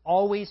is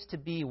always to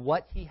be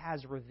what He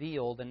has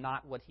revealed and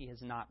not what He has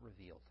not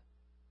revealed.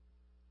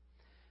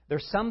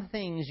 There's some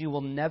things you will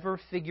never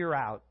figure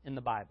out in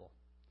the Bible.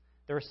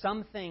 There are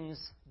some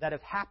things that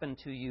have happened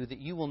to you that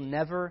you will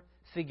never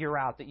figure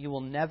out, that you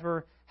will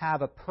never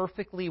have a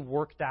perfectly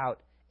worked out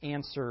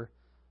answer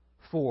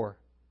for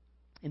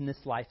in this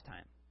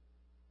lifetime.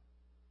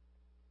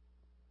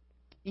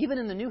 Even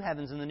in the new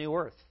heavens and the new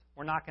earth,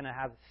 we're not going to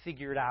have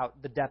figured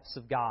out the depths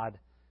of God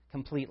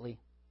completely.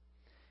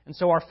 And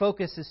so our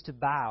focus is to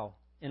bow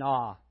in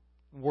awe,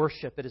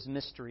 worship at His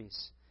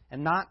mysteries,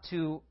 and not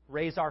to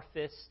raise our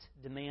fist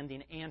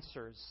demanding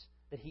answers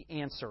that He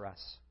answer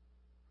us.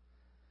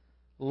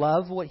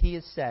 Love what He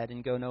has said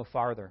and go no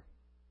farther.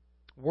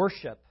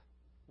 Worship.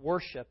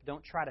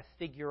 Don't try to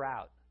figure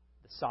out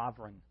the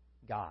sovereign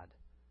God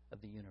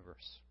of the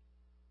universe.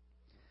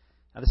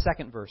 Now the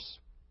second verse.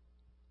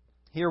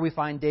 Here we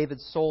find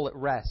David's soul at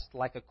rest,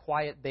 like a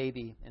quiet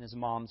baby in his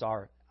mom's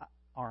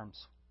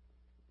arms.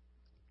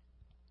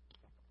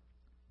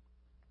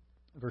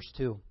 Verse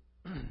 2.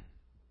 There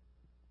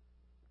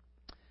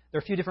are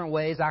a few different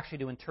ways actually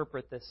to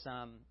interpret this.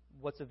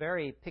 What's a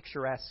very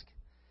picturesque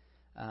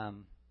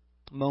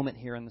moment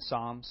here in the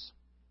Psalms.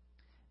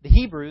 The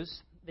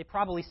Hebrews, they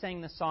probably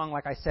sang this song,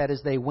 like I said,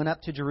 as they went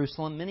up to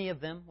Jerusalem. Many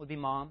of them would be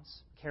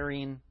moms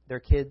carrying their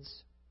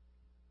kids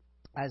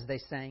as they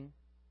sang.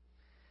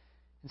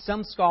 And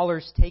some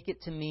scholars take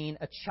it to mean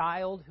a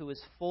child who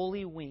is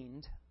fully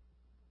weaned,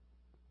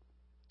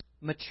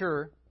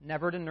 mature,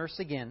 never to nurse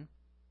again.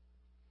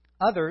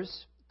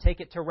 Others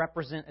take it to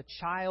represent a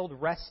child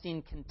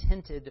resting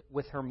contented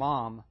with her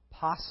mom,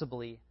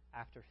 possibly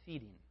after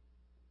feeding.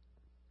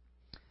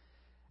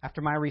 After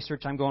my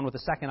research, I'm going with the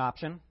second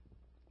option.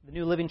 The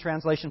New Living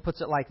Translation puts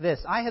it like this: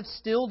 I have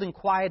stilled and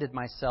quieted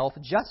myself,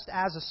 just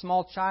as a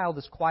small child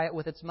is quiet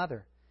with its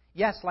mother.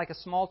 Yes, like a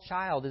small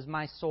child is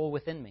my soul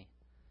within me.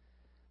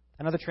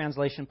 Another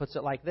translation puts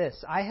it like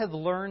this: I have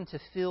learned to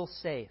feel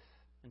safe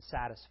and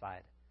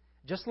satisfied,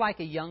 just like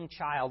a young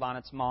child on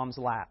its mom's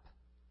lap.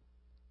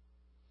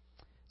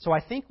 So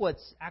I think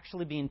what's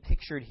actually being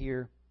pictured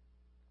here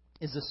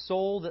is a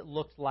soul that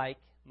looked like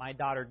my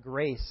daughter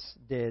Grace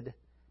did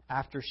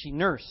after she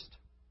nursed.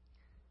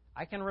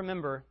 I can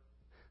remember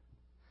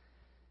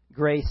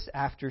Grace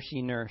after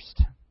she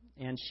nursed,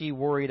 and she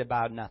worried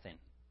about nothing.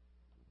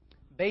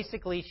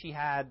 Basically, she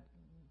had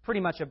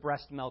pretty much a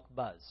breast milk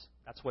buzz.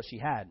 That's what she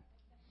had.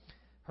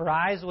 Her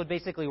eyes would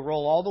basically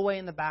roll all the way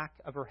in the back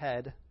of her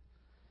head.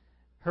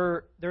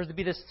 There would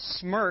be this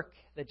smirk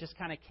that just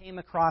kind of came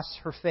across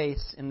her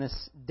face in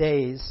this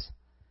daze.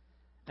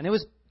 And it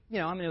was,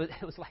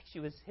 it was like she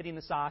was hitting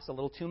the sauce a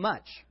little too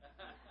much.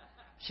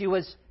 She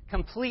was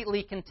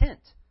completely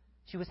content.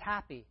 She was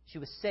happy. She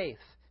was safe.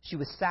 She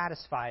was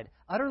satisfied,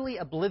 utterly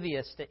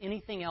oblivious to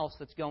anything else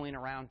that's going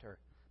around her,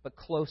 but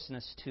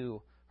closeness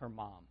to her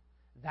mom.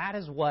 That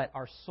is what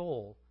our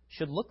soul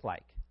should look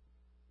like.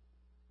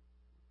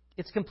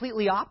 It's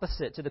completely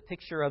opposite to the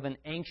picture of an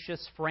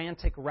anxious,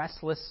 frantic,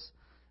 restless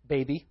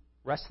baby,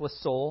 restless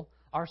soul.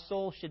 Our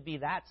soul should be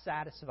that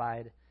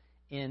satisfied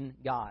in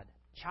God.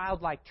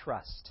 Childlike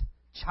trust,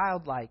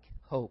 childlike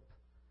hope.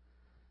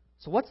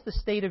 So what's the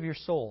state of your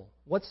soul?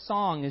 What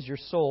song is your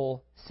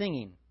soul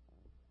singing?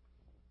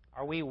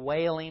 Are we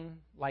wailing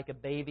like a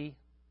baby,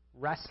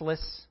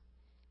 restless,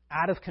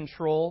 out of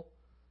control?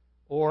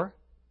 Or,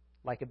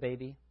 like a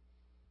baby,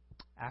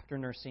 after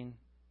nursing,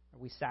 are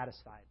we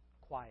satisfied,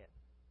 quiet,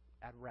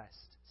 at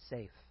rest,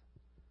 safe,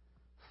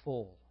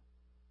 full?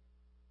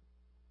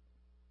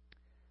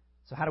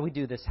 So how do we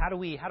do this? How do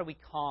we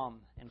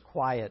calm and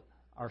quiet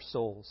our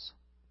souls?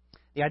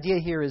 The idea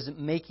here is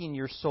making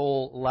your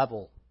soul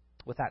level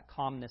with that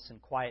calmness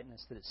and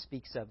quietness that it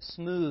speaks of.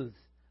 Smooth,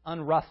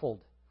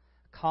 unruffled,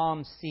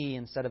 calm sea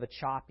instead of a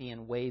choppy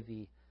and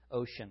wavy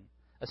ocean.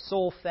 A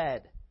soul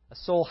fed, a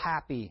soul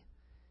happy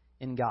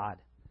in God.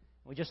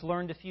 We just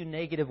learned a few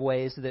negative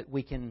ways that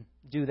we can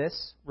do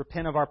this.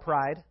 Repent of our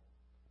pride.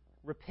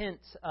 Repent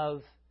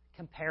of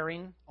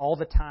comparing all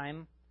the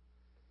time.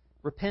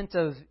 Repent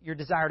of your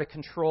desire to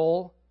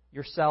control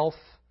yourself,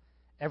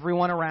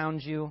 everyone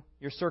around you,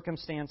 your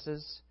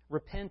circumstances.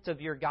 Repent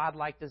of your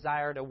godlike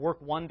desire to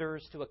work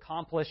wonders, to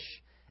accomplish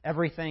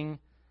everything.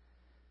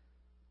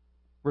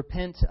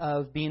 Repent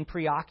of being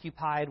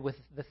preoccupied with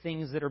the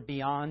things that are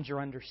beyond your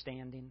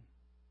understanding.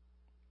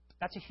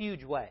 That's a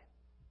huge way.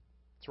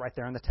 It's right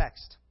there in the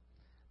text.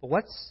 But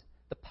what's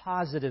the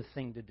positive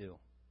thing to do?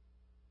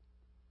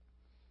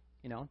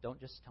 Don't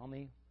just tell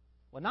me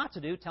what not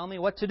to do. Tell me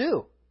what to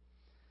do.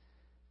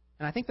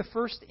 And I think the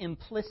first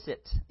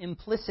implicit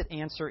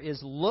answer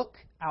is look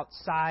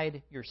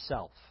outside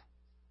yourself.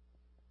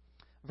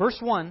 Verse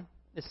 1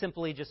 is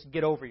simply just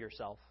get over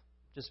yourself.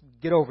 Just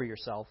get over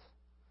yourself.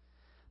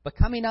 But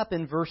coming up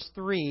in verse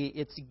 3,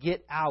 it's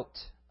get out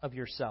of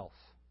yourself.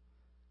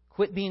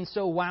 Quit being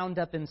so wound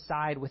up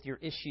inside with your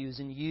issues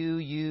and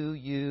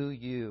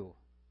you.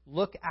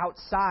 Look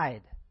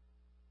outside.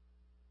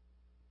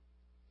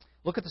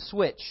 Look at the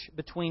switch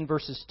between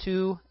verses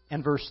 2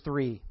 and verse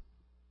 3.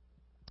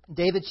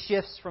 David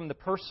shifts from the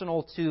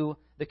personal to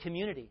the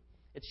community.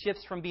 It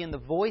shifts from being the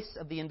voice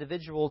of the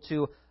individual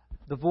to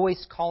the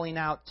voice calling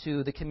out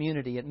to the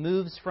community. It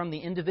moves from the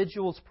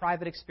individual's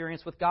private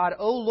experience with God,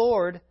 O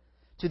Lord,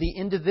 to the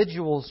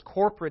individual's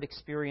corporate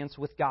experience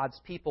with God's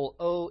people,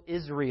 O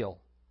Israel.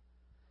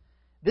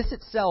 This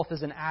itself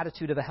is an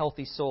attitude of a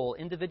healthy soul.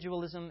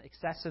 Individualism,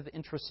 excessive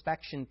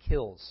introspection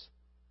kills.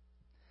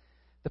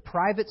 The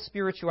private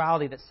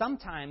spirituality that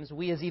sometimes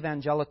we as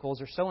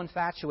evangelicals are so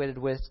infatuated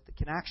with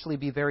can actually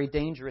be very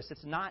dangerous.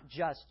 It's not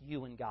just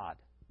you and God.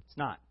 It's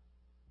not.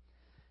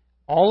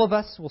 All of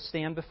us will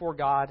stand before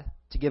God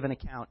to give an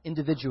account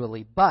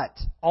individually, but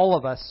all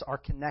of us are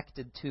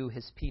connected to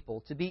His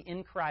people. To be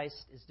in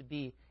Christ is to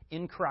be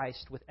in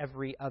Christ with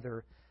every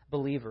other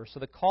believer. So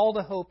the call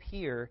to hope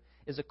here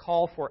is a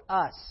call for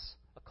us,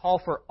 a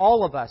call for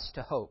all of us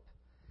to hope.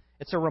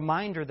 It's a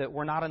reminder that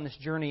we're not on this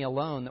journey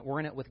alone, that we're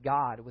in it with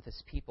God, with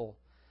His people.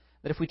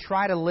 That if we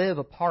try to live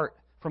apart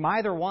from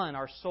either one,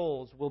 our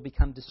souls will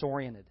become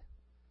disoriented,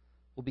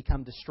 will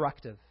become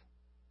destructive.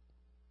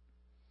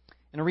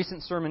 In a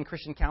recent sermon,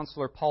 Christian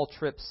counselor Paul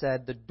Tripp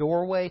said, "The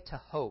doorway to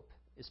hope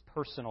is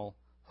personal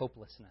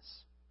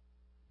hopelessness."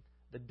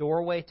 The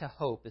doorway to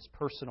hope is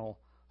personal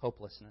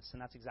hopelessness.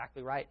 And that's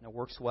exactly right, and it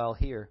works well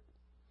here.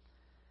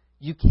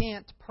 You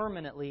can't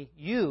permanently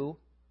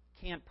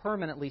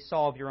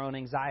solve your own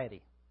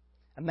anxiety.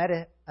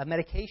 A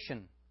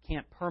medication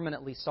can't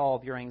permanently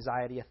solve your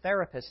anxiety. A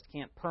therapist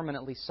can't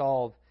permanently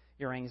solve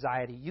your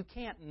anxiety. You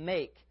can't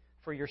make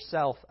for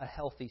yourself a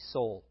healthy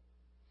soul.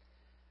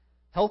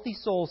 Healthy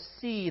souls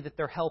see that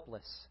they're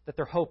helpless, that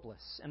they're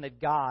hopeless, and that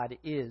God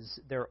is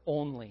their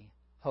only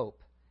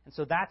hope. And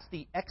so that's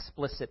the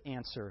explicit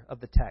answer of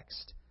the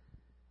text.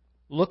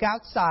 Look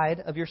outside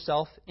of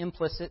yourself,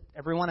 implicit,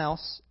 everyone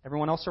else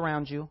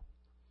around you,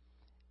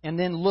 and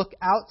then look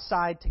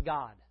outside to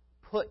God.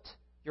 Put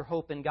your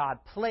hope in God.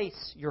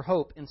 Place your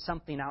hope in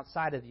something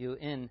outside of you,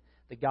 in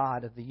the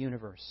God of the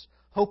universe.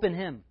 Hope in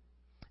Him,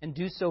 and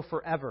do so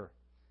forever,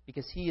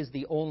 because He is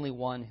the only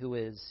one who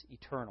is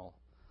eternal.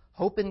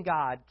 Hope in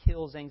God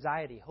kills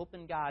anxiety. Hope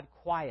in God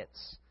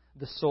quiets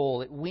the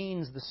soul. It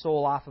weans the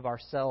soul off of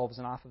ourselves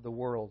and off of the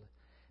world,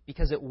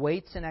 because it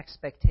waits in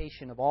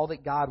expectation of all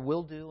that God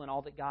will do and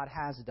all that God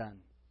has done.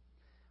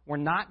 We're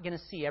not going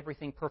to see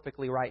everything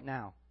perfectly right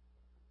now.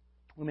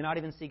 We may not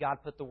even see God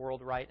put the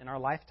world right in our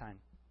lifetime.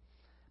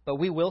 But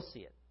we will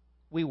see it.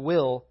 We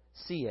will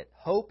see it.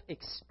 Hope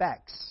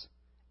expects.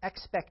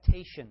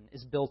 Expectation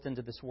is built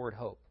into this word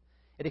hope.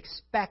 It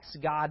expects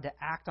God to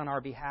act on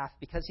our behalf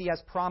because He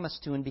has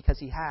promised to, and because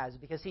He has.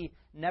 Because He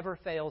never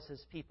fails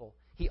His people.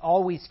 He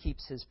always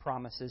keeps His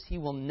promises. He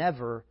will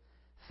never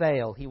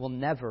fail. He will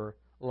never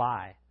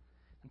lie.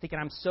 I'm thinking,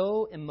 I'm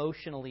so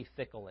emotionally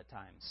fickle at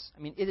times.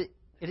 I mean,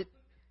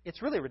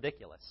 it's really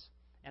ridiculous.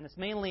 And it's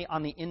mainly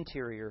on the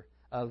interior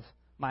of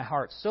my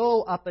heart.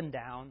 So up and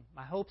down.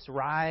 My hopes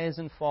rise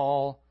and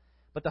fall.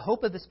 But the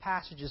hope of this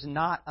passage is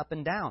not up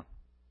and down.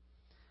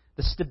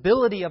 The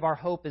stability of our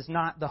hope is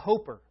not the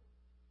hoper,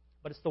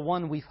 but it's the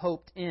one we've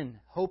hoped in.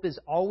 Hope is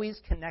always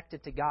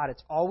connected to God.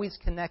 It's always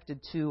connected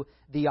to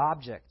the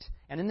object.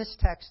 And in this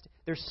text,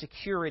 there's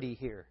security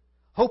here.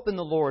 Hope in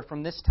the Lord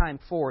from this time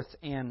forth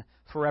and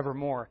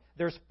forevermore.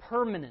 There's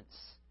permanence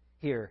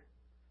here.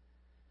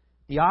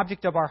 The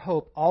object of our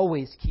hope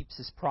always keeps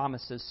His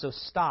promises. So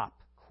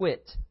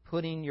quit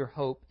putting your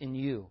hope in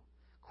you.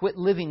 Quit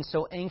living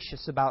so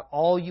anxious about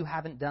all you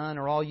haven't done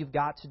or all you've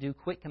got to do.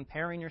 Quit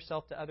comparing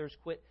yourself to others.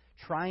 Quit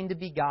trying to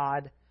be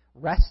God.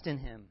 Rest in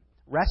Him.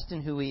 Rest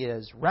in who He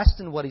is. Rest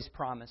in what He's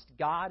promised.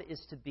 God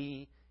is to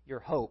be your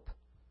hope.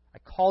 I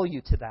call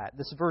you to that.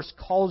 This verse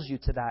calls you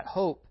to that.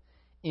 Hope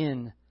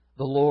in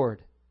the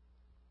Lord.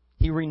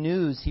 He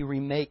renews, He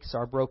remakes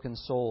our broken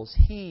souls.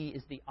 He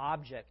is the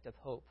object of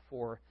hope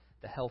for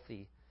the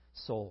healthy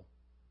soul.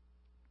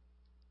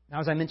 Now,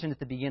 as I mentioned at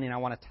the beginning, I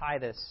want to tie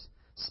this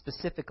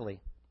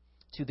specifically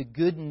to the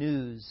good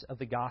news of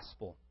the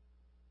gospel.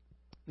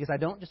 Because I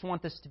don't just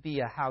want this to be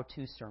a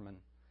how-to sermon.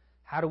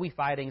 How do we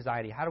fight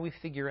anxiety? How do we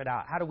figure it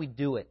out? How do we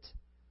do it?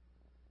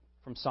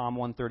 From Psalm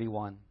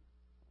 131.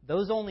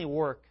 Those only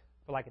work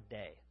for like a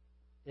day,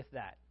 if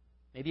that.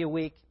 Maybe a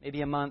week,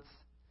 maybe a month.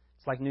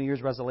 It's like New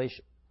Year's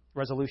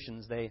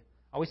resolutions. They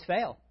always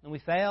fail. And we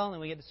fail, and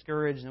we get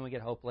discouraged, and we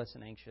get hopeless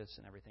and anxious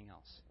and everything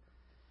else.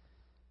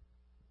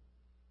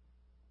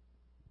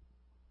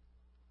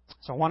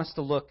 So I want us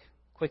to look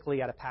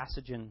quickly at a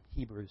passage in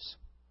Hebrews.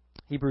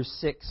 Hebrews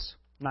 6,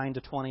 9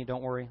 to 20.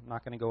 Don't worry, I'm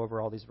not going to go over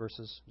all these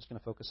verses. I'm just going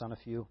to focus on a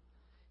few.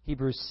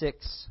 Hebrews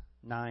 6,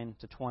 9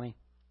 to 20.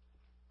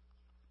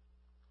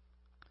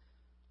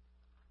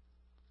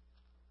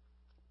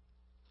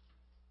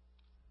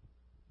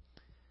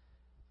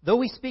 Though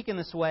we speak in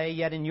this way,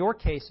 yet in your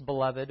case,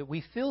 beloved,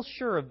 we feel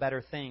sure of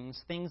better things,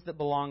 things that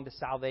belong to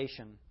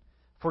salvation.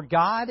 For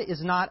God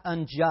is not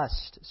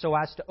unjust so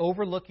as to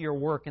overlook your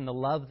work and the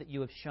love that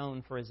you have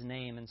shown for His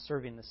name in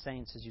serving the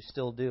saints as you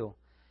still do.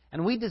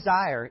 And we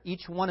desire,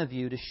 each one of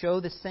you, to show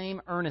the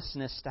same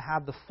earnestness to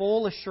have the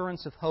full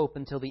assurance of hope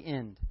until the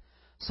end,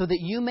 so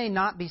that you may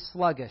not be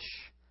sluggish,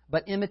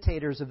 but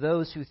imitators of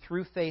those who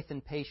through faith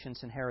and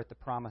patience inherit the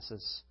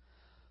promises.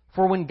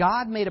 For when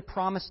God made a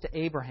promise to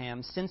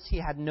Abraham, since he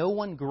had no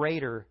one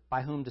greater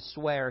by whom to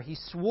swear, He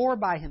swore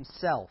by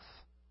Himself,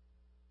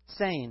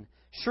 saying,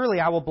 Surely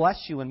I will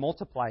bless you and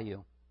multiply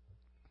you.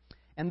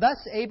 And thus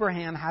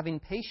Abraham, having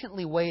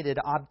patiently waited,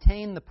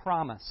 obtained the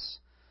promise.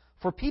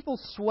 For people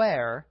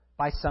swear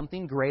by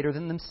something greater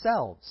than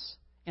themselves,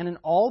 and in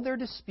all their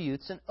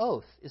disputes an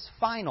oath is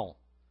final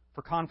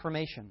for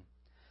confirmation.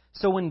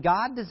 So when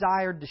God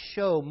desired to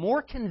show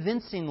more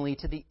convincingly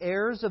to the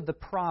heirs of the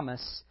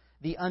promise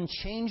the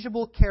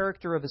unchangeable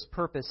character of His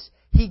purpose,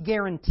 He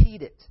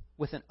guaranteed it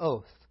with an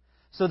oath,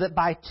 so that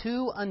by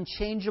two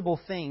unchangeable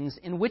things,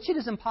 in which it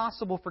is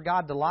impossible for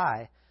God to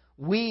lie,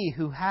 we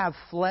who have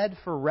fled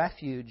for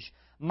refuge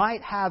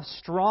might have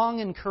strong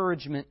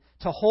encouragement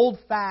to hold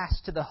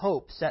fast to the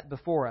hope set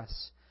before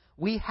us.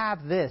 We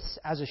have this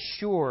as a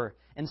sure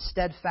and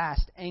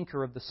steadfast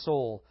anchor of the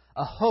soul,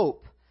 a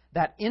hope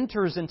that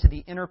enters into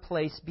the inner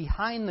place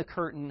behind the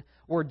curtain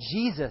where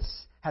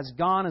Jesus has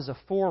gone as a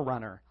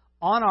forerunner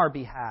on our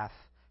behalf,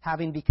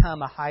 having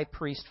become a high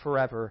priest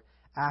forever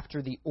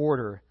after the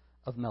order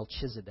of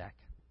Melchizedek.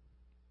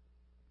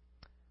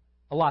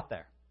 A lot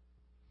there.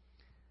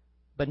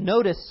 But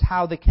notice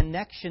how the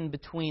connection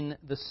between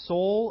the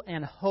soul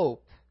and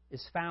hope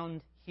is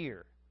found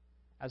here,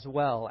 as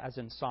well as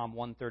in Psalm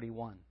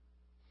 131.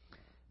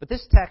 But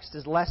this text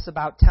is less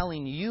about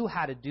telling you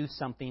how to do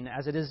something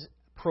as it is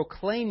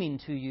proclaiming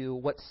to you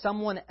what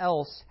someone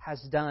else has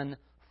done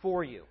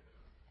for you.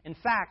 In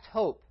fact,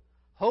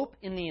 hope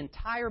in the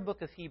entire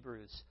book of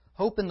Hebrews,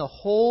 hope in the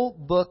whole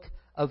book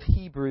of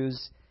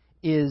Hebrews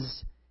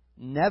is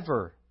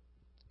never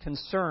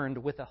concerned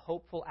with a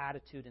hopeful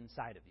attitude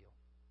inside of you.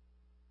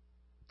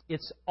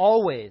 It's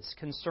always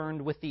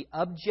concerned with the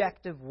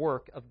objective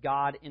work of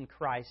God in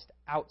Christ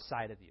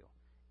outside of you,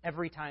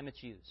 every time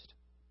it's used.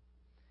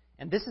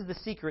 And this is the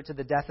secret to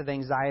the death of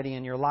anxiety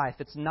in your life.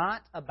 It's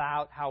not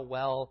about how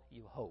well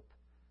you hope,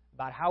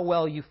 about how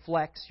well you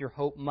flex your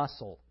hope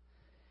muscle.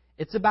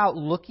 It's about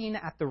looking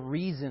at the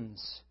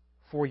reasons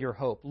for your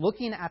hope,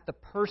 looking at the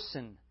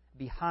person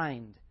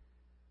behind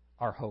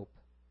our hope.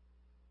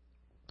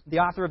 The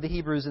author of the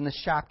Hebrews in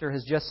this chapter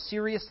has just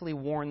seriously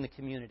warned the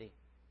community.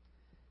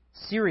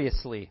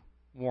 Seriously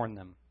warned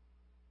them.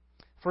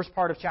 First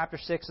part of chapter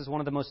 6 is one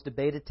of the most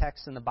debated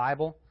texts in the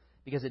Bible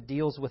because it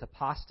deals with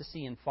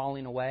apostasy and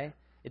falling away.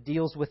 It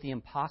deals with the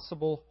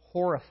impossible,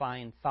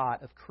 horrifying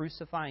thought of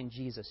crucifying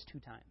Jesus 2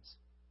 times.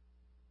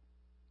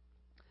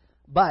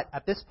 But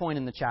at this point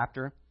in the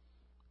chapter,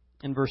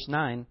 in verse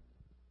 9,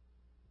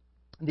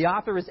 the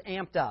author is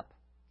amped up.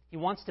 He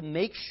wants to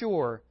make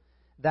sure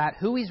that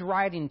who he's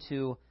writing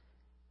to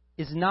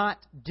is not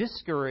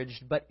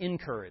discouraged but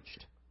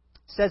encouraged.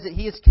 It says that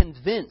he is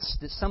convinced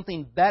that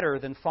something better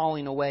than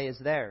falling away is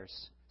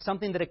theirs.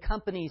 Something that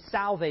accompanies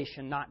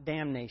salvation, not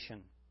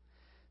damnation.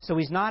 So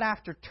he's not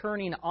after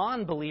turning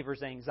on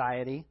believers'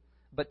 anxiety,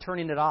 but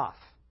turning it off.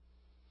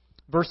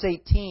 Verse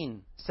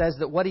 18 says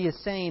that what he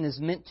is saying is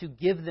meant to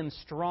give them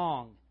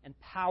strong and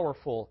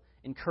powerful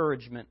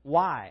encouragement.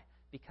 Why?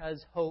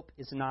 Because hope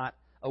is not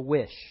a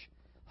wish.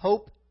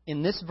 Hope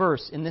in this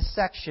verse, in this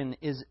section,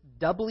 is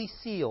doubly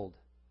sealed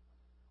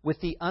with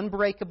the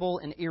unbreakable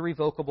and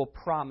irrevocable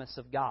promise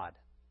of God.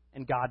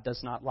 And God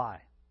does not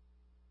lie.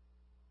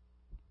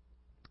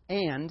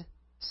 And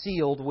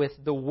sealed with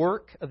the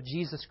work of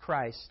Jesus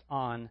Christ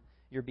on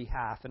your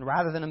behalf. And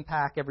rather than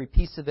unpack every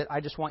piece of it, I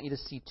just want you to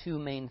see 2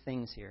 main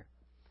things here.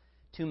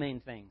 2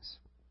 main things.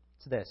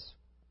 It's this.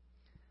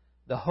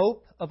 The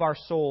hope of our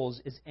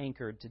souls is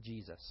anchored to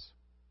Jesus.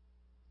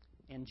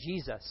 And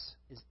Jesus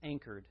is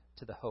anchored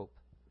to the hope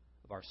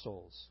of our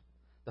souls.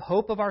 The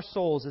hope of our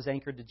souls is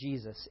anchored to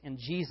Jesus, and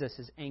Jesus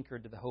is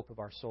anchored to the hope of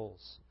our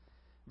souls.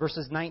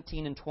 Verses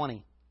 19 and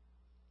 20.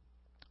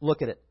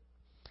 Look at it.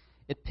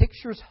 It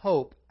pictures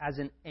hope as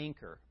an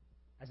anchor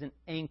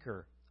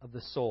of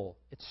the soul.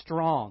 It's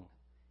strong.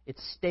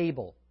 It's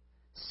stable.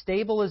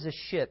 Stable as a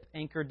ship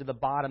anchored to the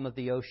bottom of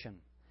the ocean.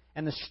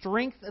 And the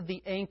strength of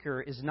the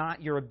anchor is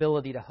not your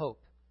ability to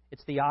hope.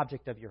 It's the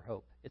object of your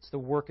hope. It's the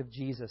work of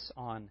Jesus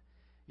on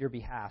your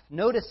behalf.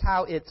 Notice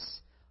how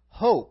it's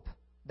hope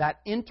that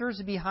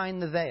enters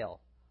behind the veil.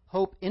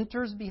 Hope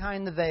enters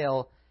behind the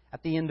veil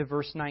at the end of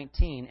verse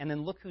 19. And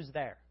then look who's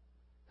there.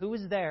 Who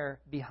is there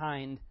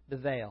behind the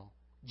veil?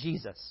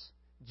 Jesus.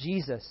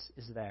 Jesus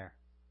is there.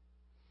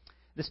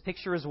 This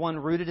picture is one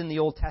rooted in the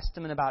Old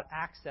Testament about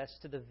access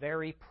to the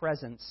very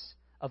presence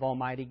of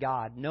Almighty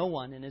God. No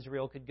one in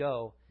Israel could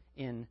go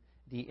in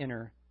the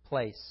inner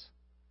place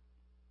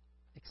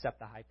except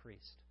the high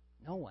priest.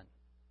 No one.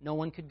 No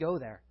one could go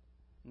there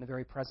in the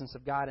very presence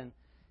of God. And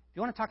if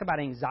you want to talk about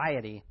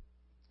anxiety,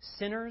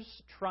 sinners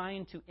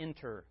trying to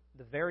enter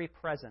the very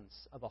presence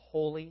of a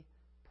holy,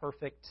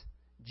 perfect,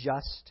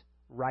 just,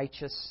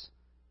 righteous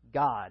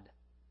God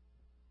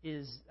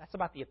that's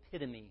about the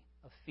epitome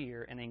of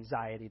fear and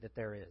anxiety that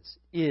there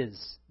is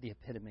the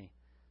epitome.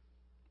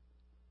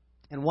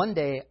 And one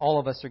day, all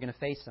of us are going to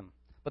face Him.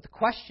 But the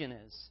question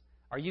is,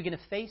 are you going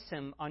to face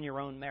Him on your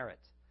own merit?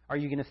 Are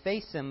you going to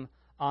face Him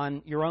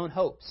on your own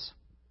hopes,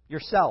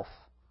 yourself?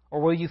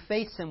 Or will you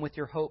face Him with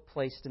your hope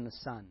placed in the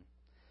Son?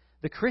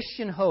 The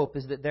Christian hope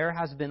is that there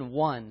has been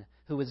one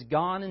who has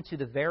gone into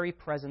the very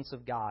presence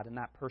of God, and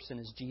that person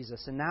is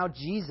Jesus. And now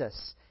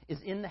Jesus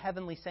is in the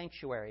heavenly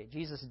sanctuary.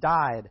 Jesus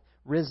died,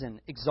 risen,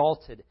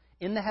 exalted,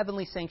 in the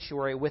heavenly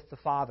sanctuary with the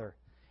Father.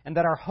 And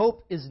that our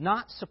hope is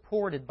not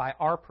supported by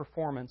our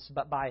performance,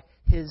 but by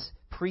His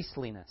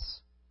priestliness.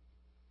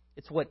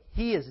 It's what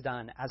He has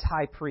done as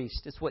high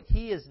priest. It's what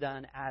He has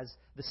done as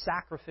the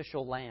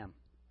sacrificial lamb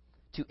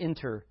to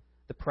enter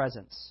the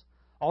presence.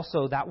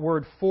 Also, that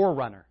word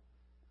forerunner.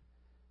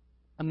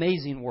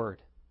 Amazing word.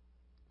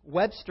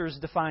 Webster's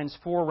defines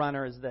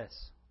forerunner as this: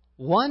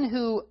 one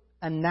who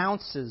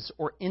announces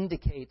or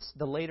indicates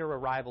the later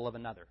arrival of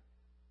another.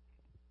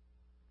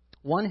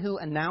 One who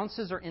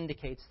announces or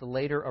indicates the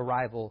later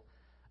arrival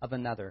of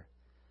another.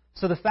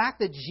 So the fact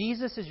that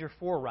Jesus is your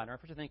forerunner,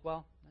 if you think,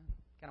 well,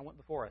 kind of went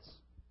before us.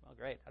 Well,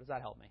 great. How does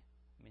that help me?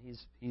 I mean,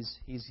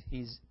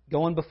 he's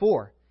going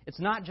before. It's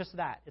not just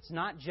that. It's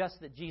not just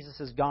that Jesus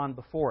has gone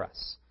before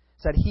us.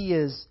 It's that He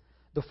is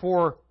the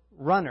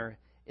forerunner.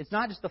 It's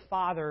not just the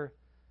Father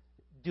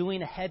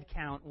doing a head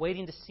count,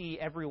 waiting to see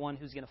everyone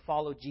who's going to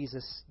follow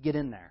Jesus get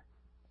in there.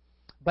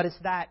 But it's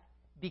that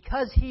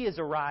because He has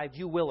arrived,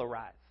 you will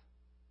arrive.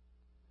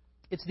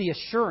 It's the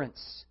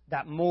assurance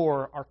that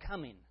more are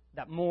coming,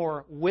 that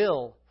more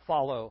will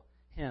follow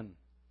Him.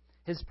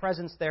 His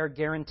presence there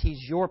guarantees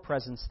your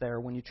presence there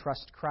when you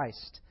trust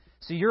Christ.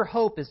 So your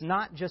hope is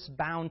not just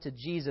bound to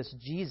Jesus.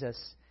 Jesus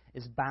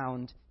is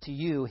bound to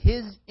you.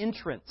 His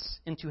entrance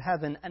into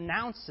heaven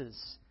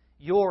announces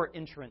your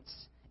entrance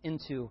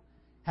into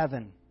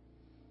heaven.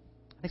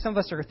 I think some of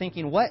us are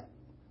thinking, what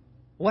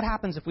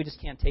happens if we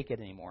just can't take it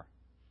anymore?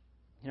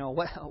 You know,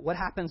 what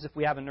happens if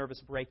we have a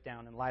nervous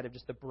breakdown in light of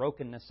just the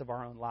brokenness of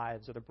our own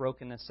lives or the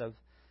brokenness of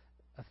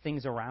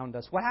things around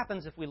us? What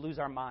happens if we lose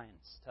our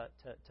minds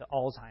to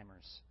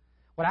Alzheimer's?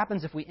 What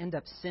happens if we end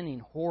up sinning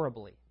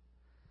horribly?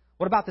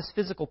 What about this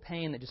physical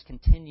pain that just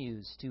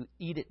continues to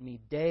eat at me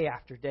day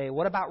after day?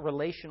 What about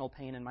relational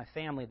pain in my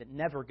family that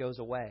never goes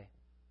away?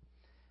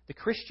 The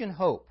Christian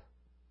hope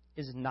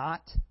is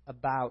not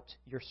about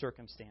your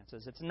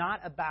circumstances. It's not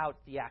about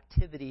the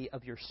activity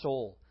of your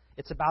soul.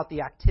 It's about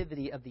the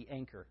activity of the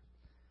anchor.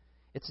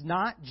 It's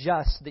not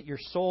just that your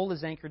soul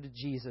is anchored to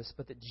Jesus,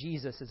 but that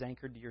Jesus is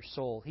anchored to your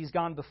soul. He's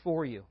gone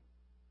before you.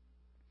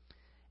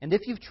 And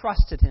if you've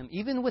trusted Him,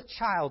 even with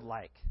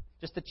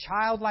just a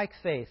childlike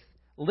faith,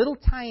 little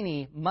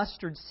tiny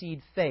mustard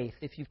seed faith,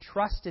 if you've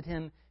trusted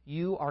Him,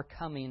 you are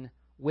coming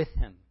with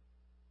Him.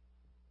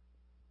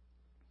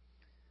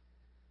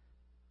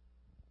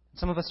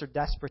 Some of us are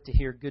desperate to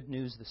hear good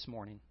news this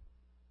morning.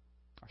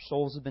 Our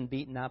souls have been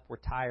beaten up. We're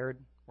tired.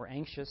 We're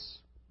anxious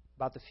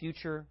about the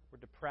future. We're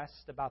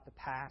depressed about the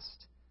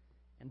past.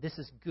 And this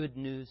is good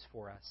news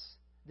for us.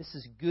 This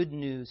is good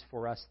news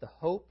for us. The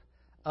hope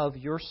of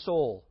your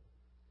soul,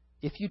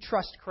 if you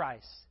trust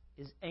Christ,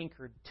 is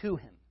anchored to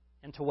Him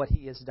and to what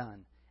He has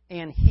done.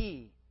 And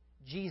He,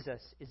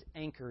 Jesus, is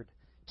anchored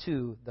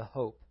to the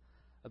hope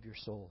of your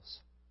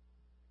souls.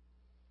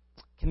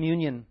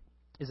 Communion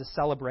is a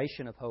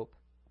celebration of hope.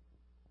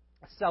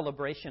 A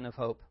celebration of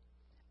hope.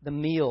 The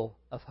meal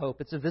of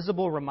hope. It's a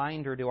visible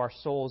reminder to our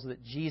souls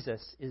that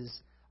Jesus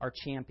is our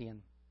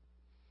champion.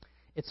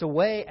 It's a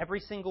way every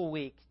single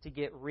week to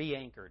get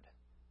re-anchored.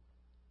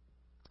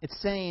 It's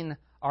saying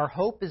our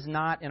hope is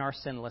not in our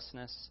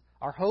sinlessness.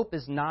 Our hope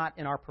is not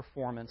in our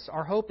performance.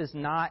 Our hope is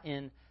not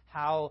in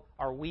how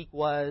our week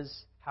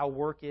was, how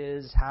work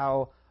is,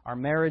 how our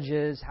marriage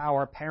is, how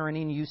our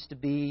parenting used to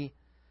be,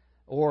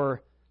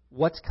 or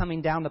what's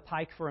coming down the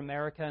pike for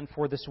America and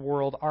for this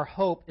world. Our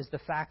hope is the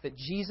fact that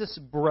Jesus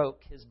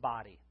broke His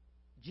body.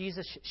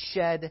 Jesus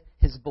shed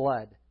His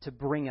blood to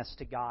bring us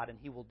to God, and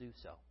He will do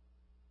so.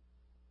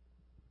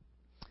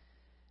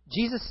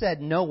 Jesus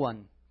said, "No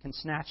one can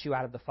snatch you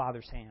out of the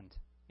Father's hand,"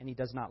 and He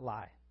does not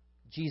lie.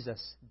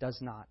 Jesus does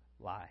not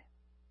lie.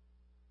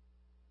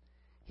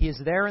 He is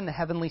there in the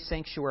heavenly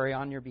sanctuary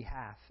on your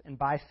behalf, and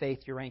by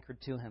faith you're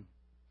anchored to Him.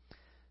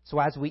 So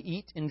as we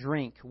eat and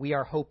drink, we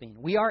are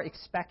hoping, we are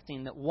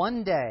expecting that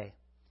one day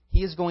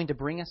He is going to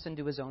bring us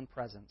into His own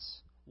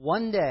presence.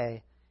 One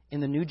day in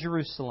the New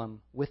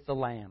Jerusalem with the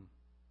Lamb.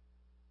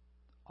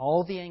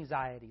 All the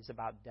anxieties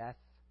about death,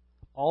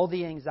 all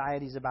the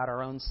anxieties about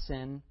our own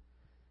sin,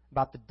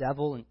 about the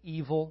devil and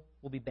evil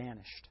will be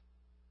banished,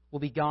 will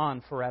be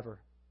gone forever.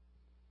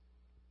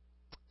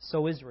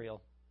 So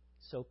Israel,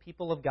 so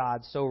people of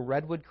God, so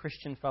Redwood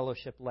Christian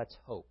Fellowship, let's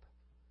hope.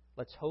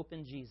 Let's hope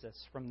in Jesus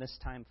from this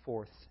time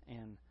forth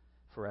and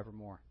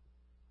forevermore.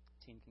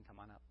 Team can come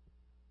on up.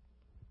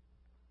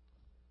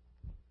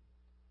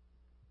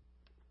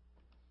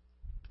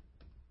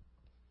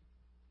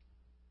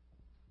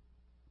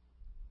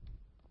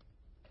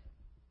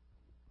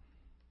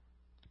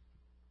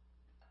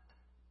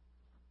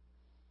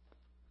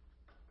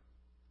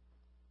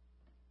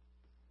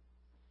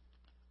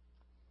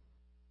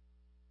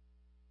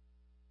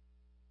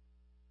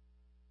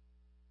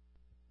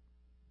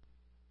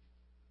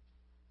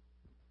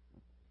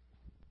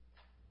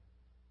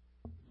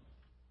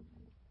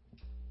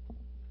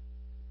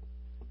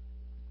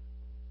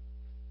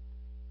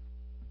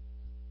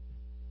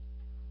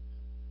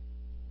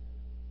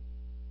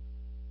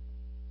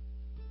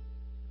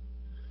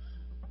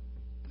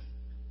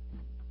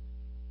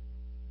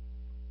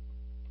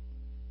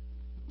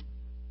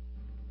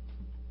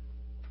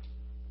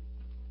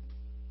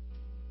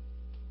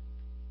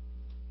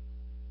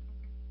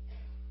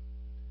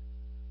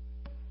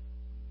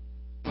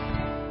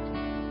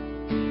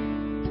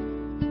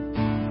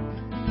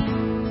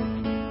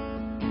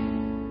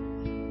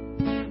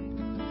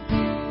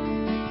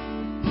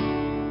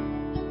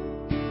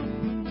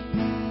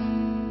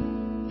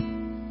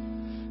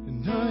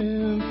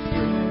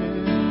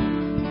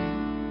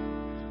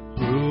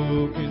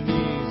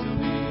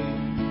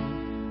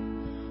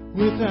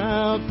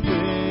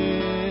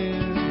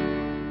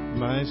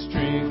 My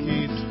strength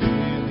keeps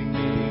failing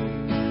me.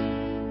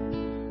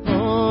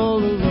 All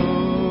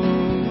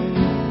alone,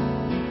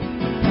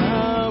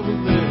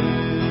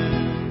 powerless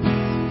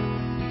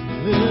to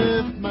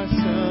lift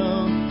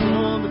myself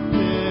from the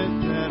pit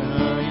that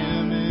I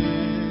am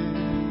in.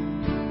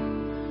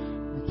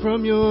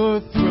 From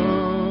your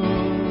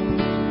throne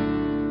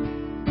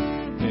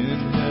in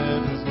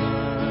heaven's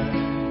light,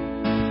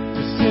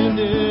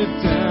 descended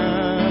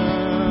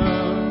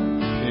down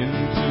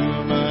into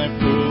my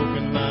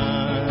broken life,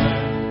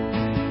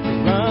 to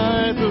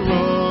right the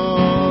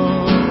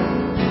wrong,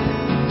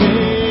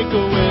 make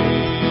a way,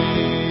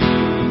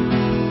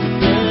 to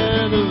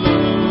bear the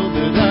load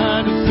that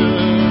I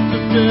deserve to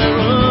bear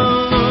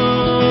alone.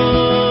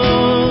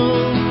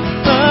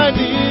 I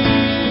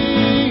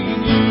need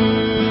you,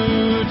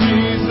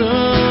 Jesus.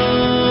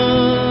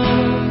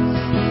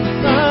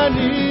 I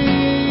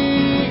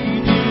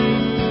need you,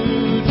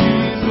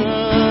 Jesus.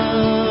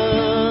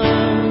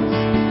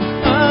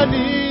 I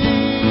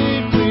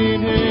need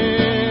clean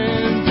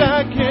hands.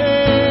 I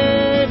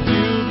can't,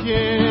 you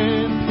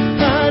can.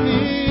 I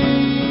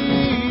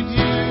need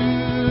you,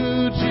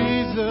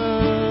 Jesus.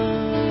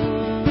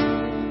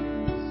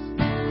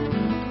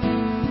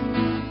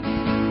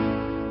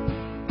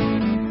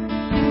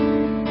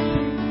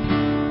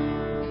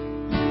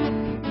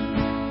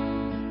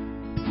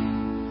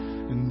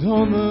 And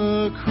on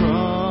the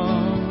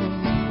cross,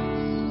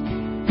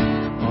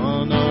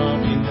 on our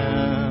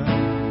behalf,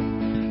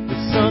 the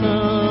Son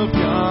of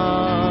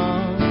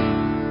God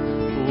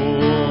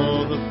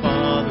bore the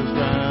Father's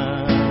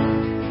wrath.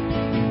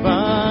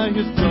 By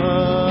His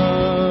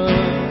blood,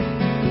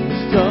 the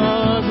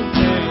scars of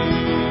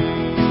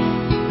pain,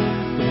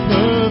 the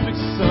perfect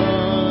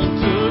Son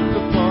took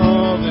the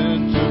fall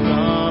and took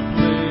our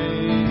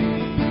place.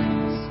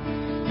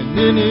 And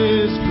in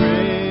His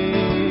grace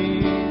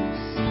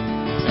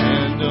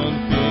and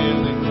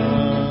unfailing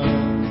love,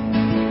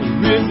 the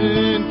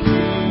risen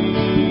King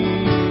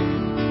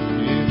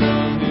is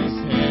on His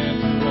hand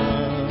to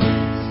us,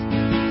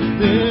 to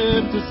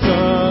lift us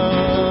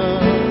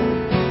up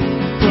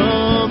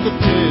from the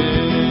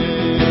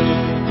pit,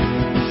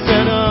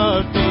 set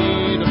our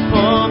feet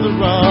upon the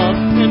rock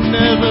and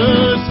never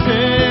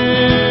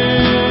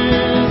stand.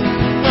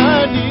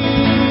 I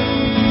need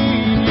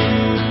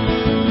you,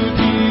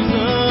 Jesus.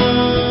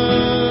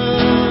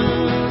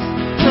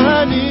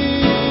 I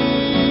need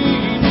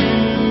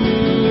you,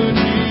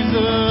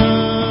 Jesus.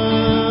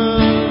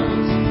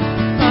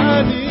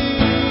 I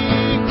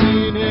need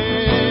clean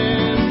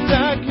hands.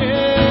 I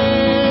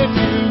can't,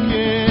 you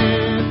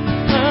can.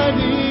 I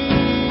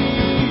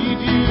need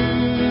you,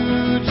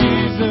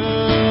 Jesus.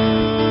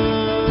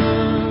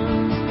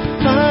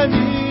 I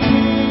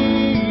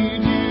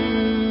need you,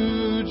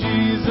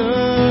 Jesus.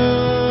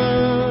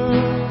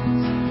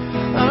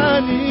 I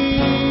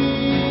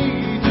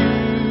need you,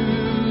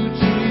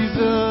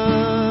 Jesus.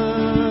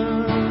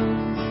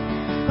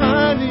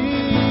 I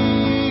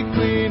need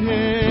clean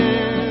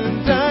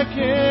hands. I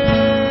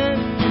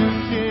can't, you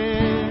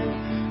can.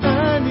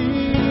 I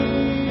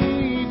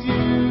need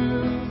you,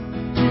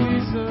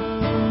 Jesus.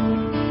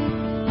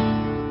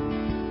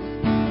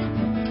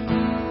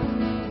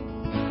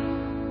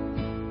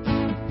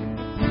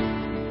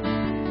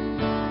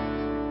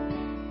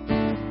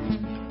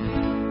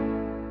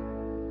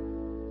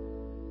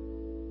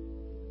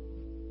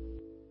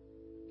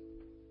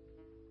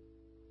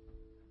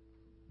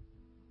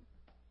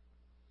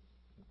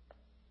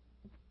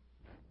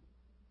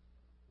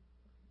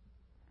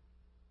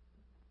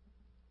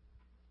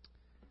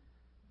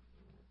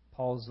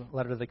 Paul's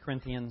letter to the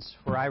Corinthians,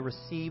 "For I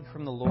received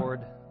from the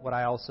Lord what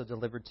I also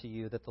delivered to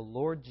you, that the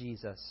Lord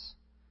Jesus,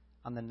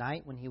 on the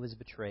night when He was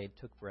betrayed,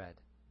 took bread.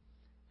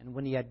 And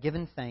when He had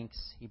given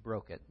thanks, He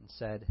broke it and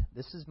said,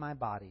 'This is my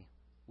body,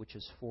 which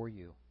is for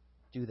you.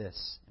 Do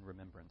this in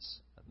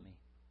remembrance of me.'"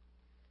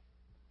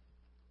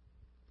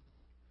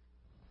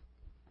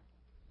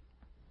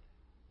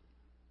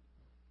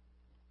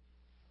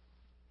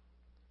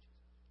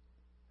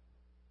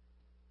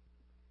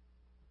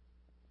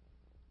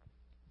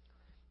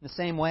 In the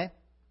same way,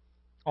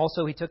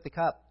 also He took the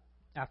cup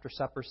after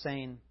supper,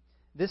 saying,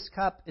 "This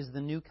cup is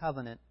the new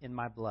covenant in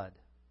my blood.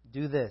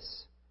 Do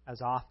this as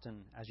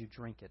often as you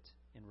drink it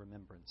in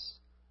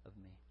remembrance of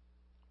me."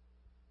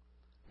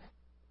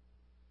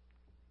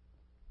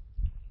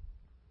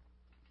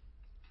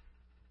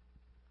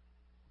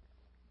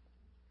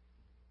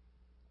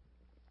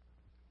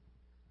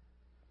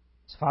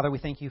 So, Father, we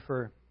thank you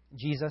for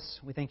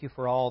Jesus. We thank you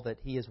for all that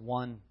He has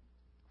won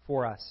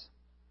for us.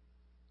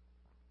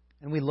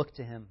 And we look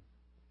to Him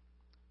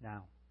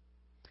now.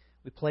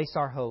 We place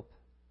our hope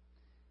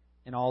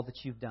in all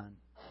that you've done.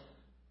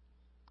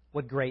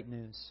 What great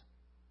news.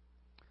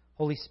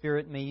 Holy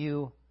Spirit, may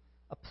you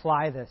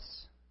apply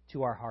this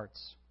to our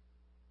hearts.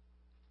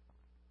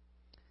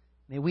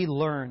 May we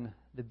learn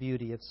the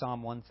beauty of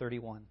Psalm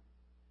 131.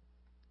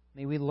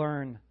 May we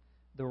learn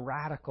the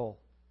radical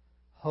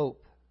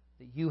hope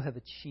that you have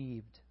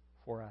achieved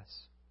for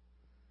us.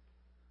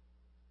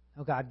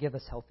 Oh God, give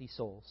us healthy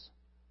souls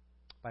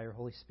by your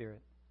Holy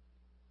Spirit.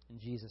 In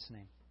Jesus'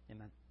 name.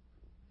 Amen.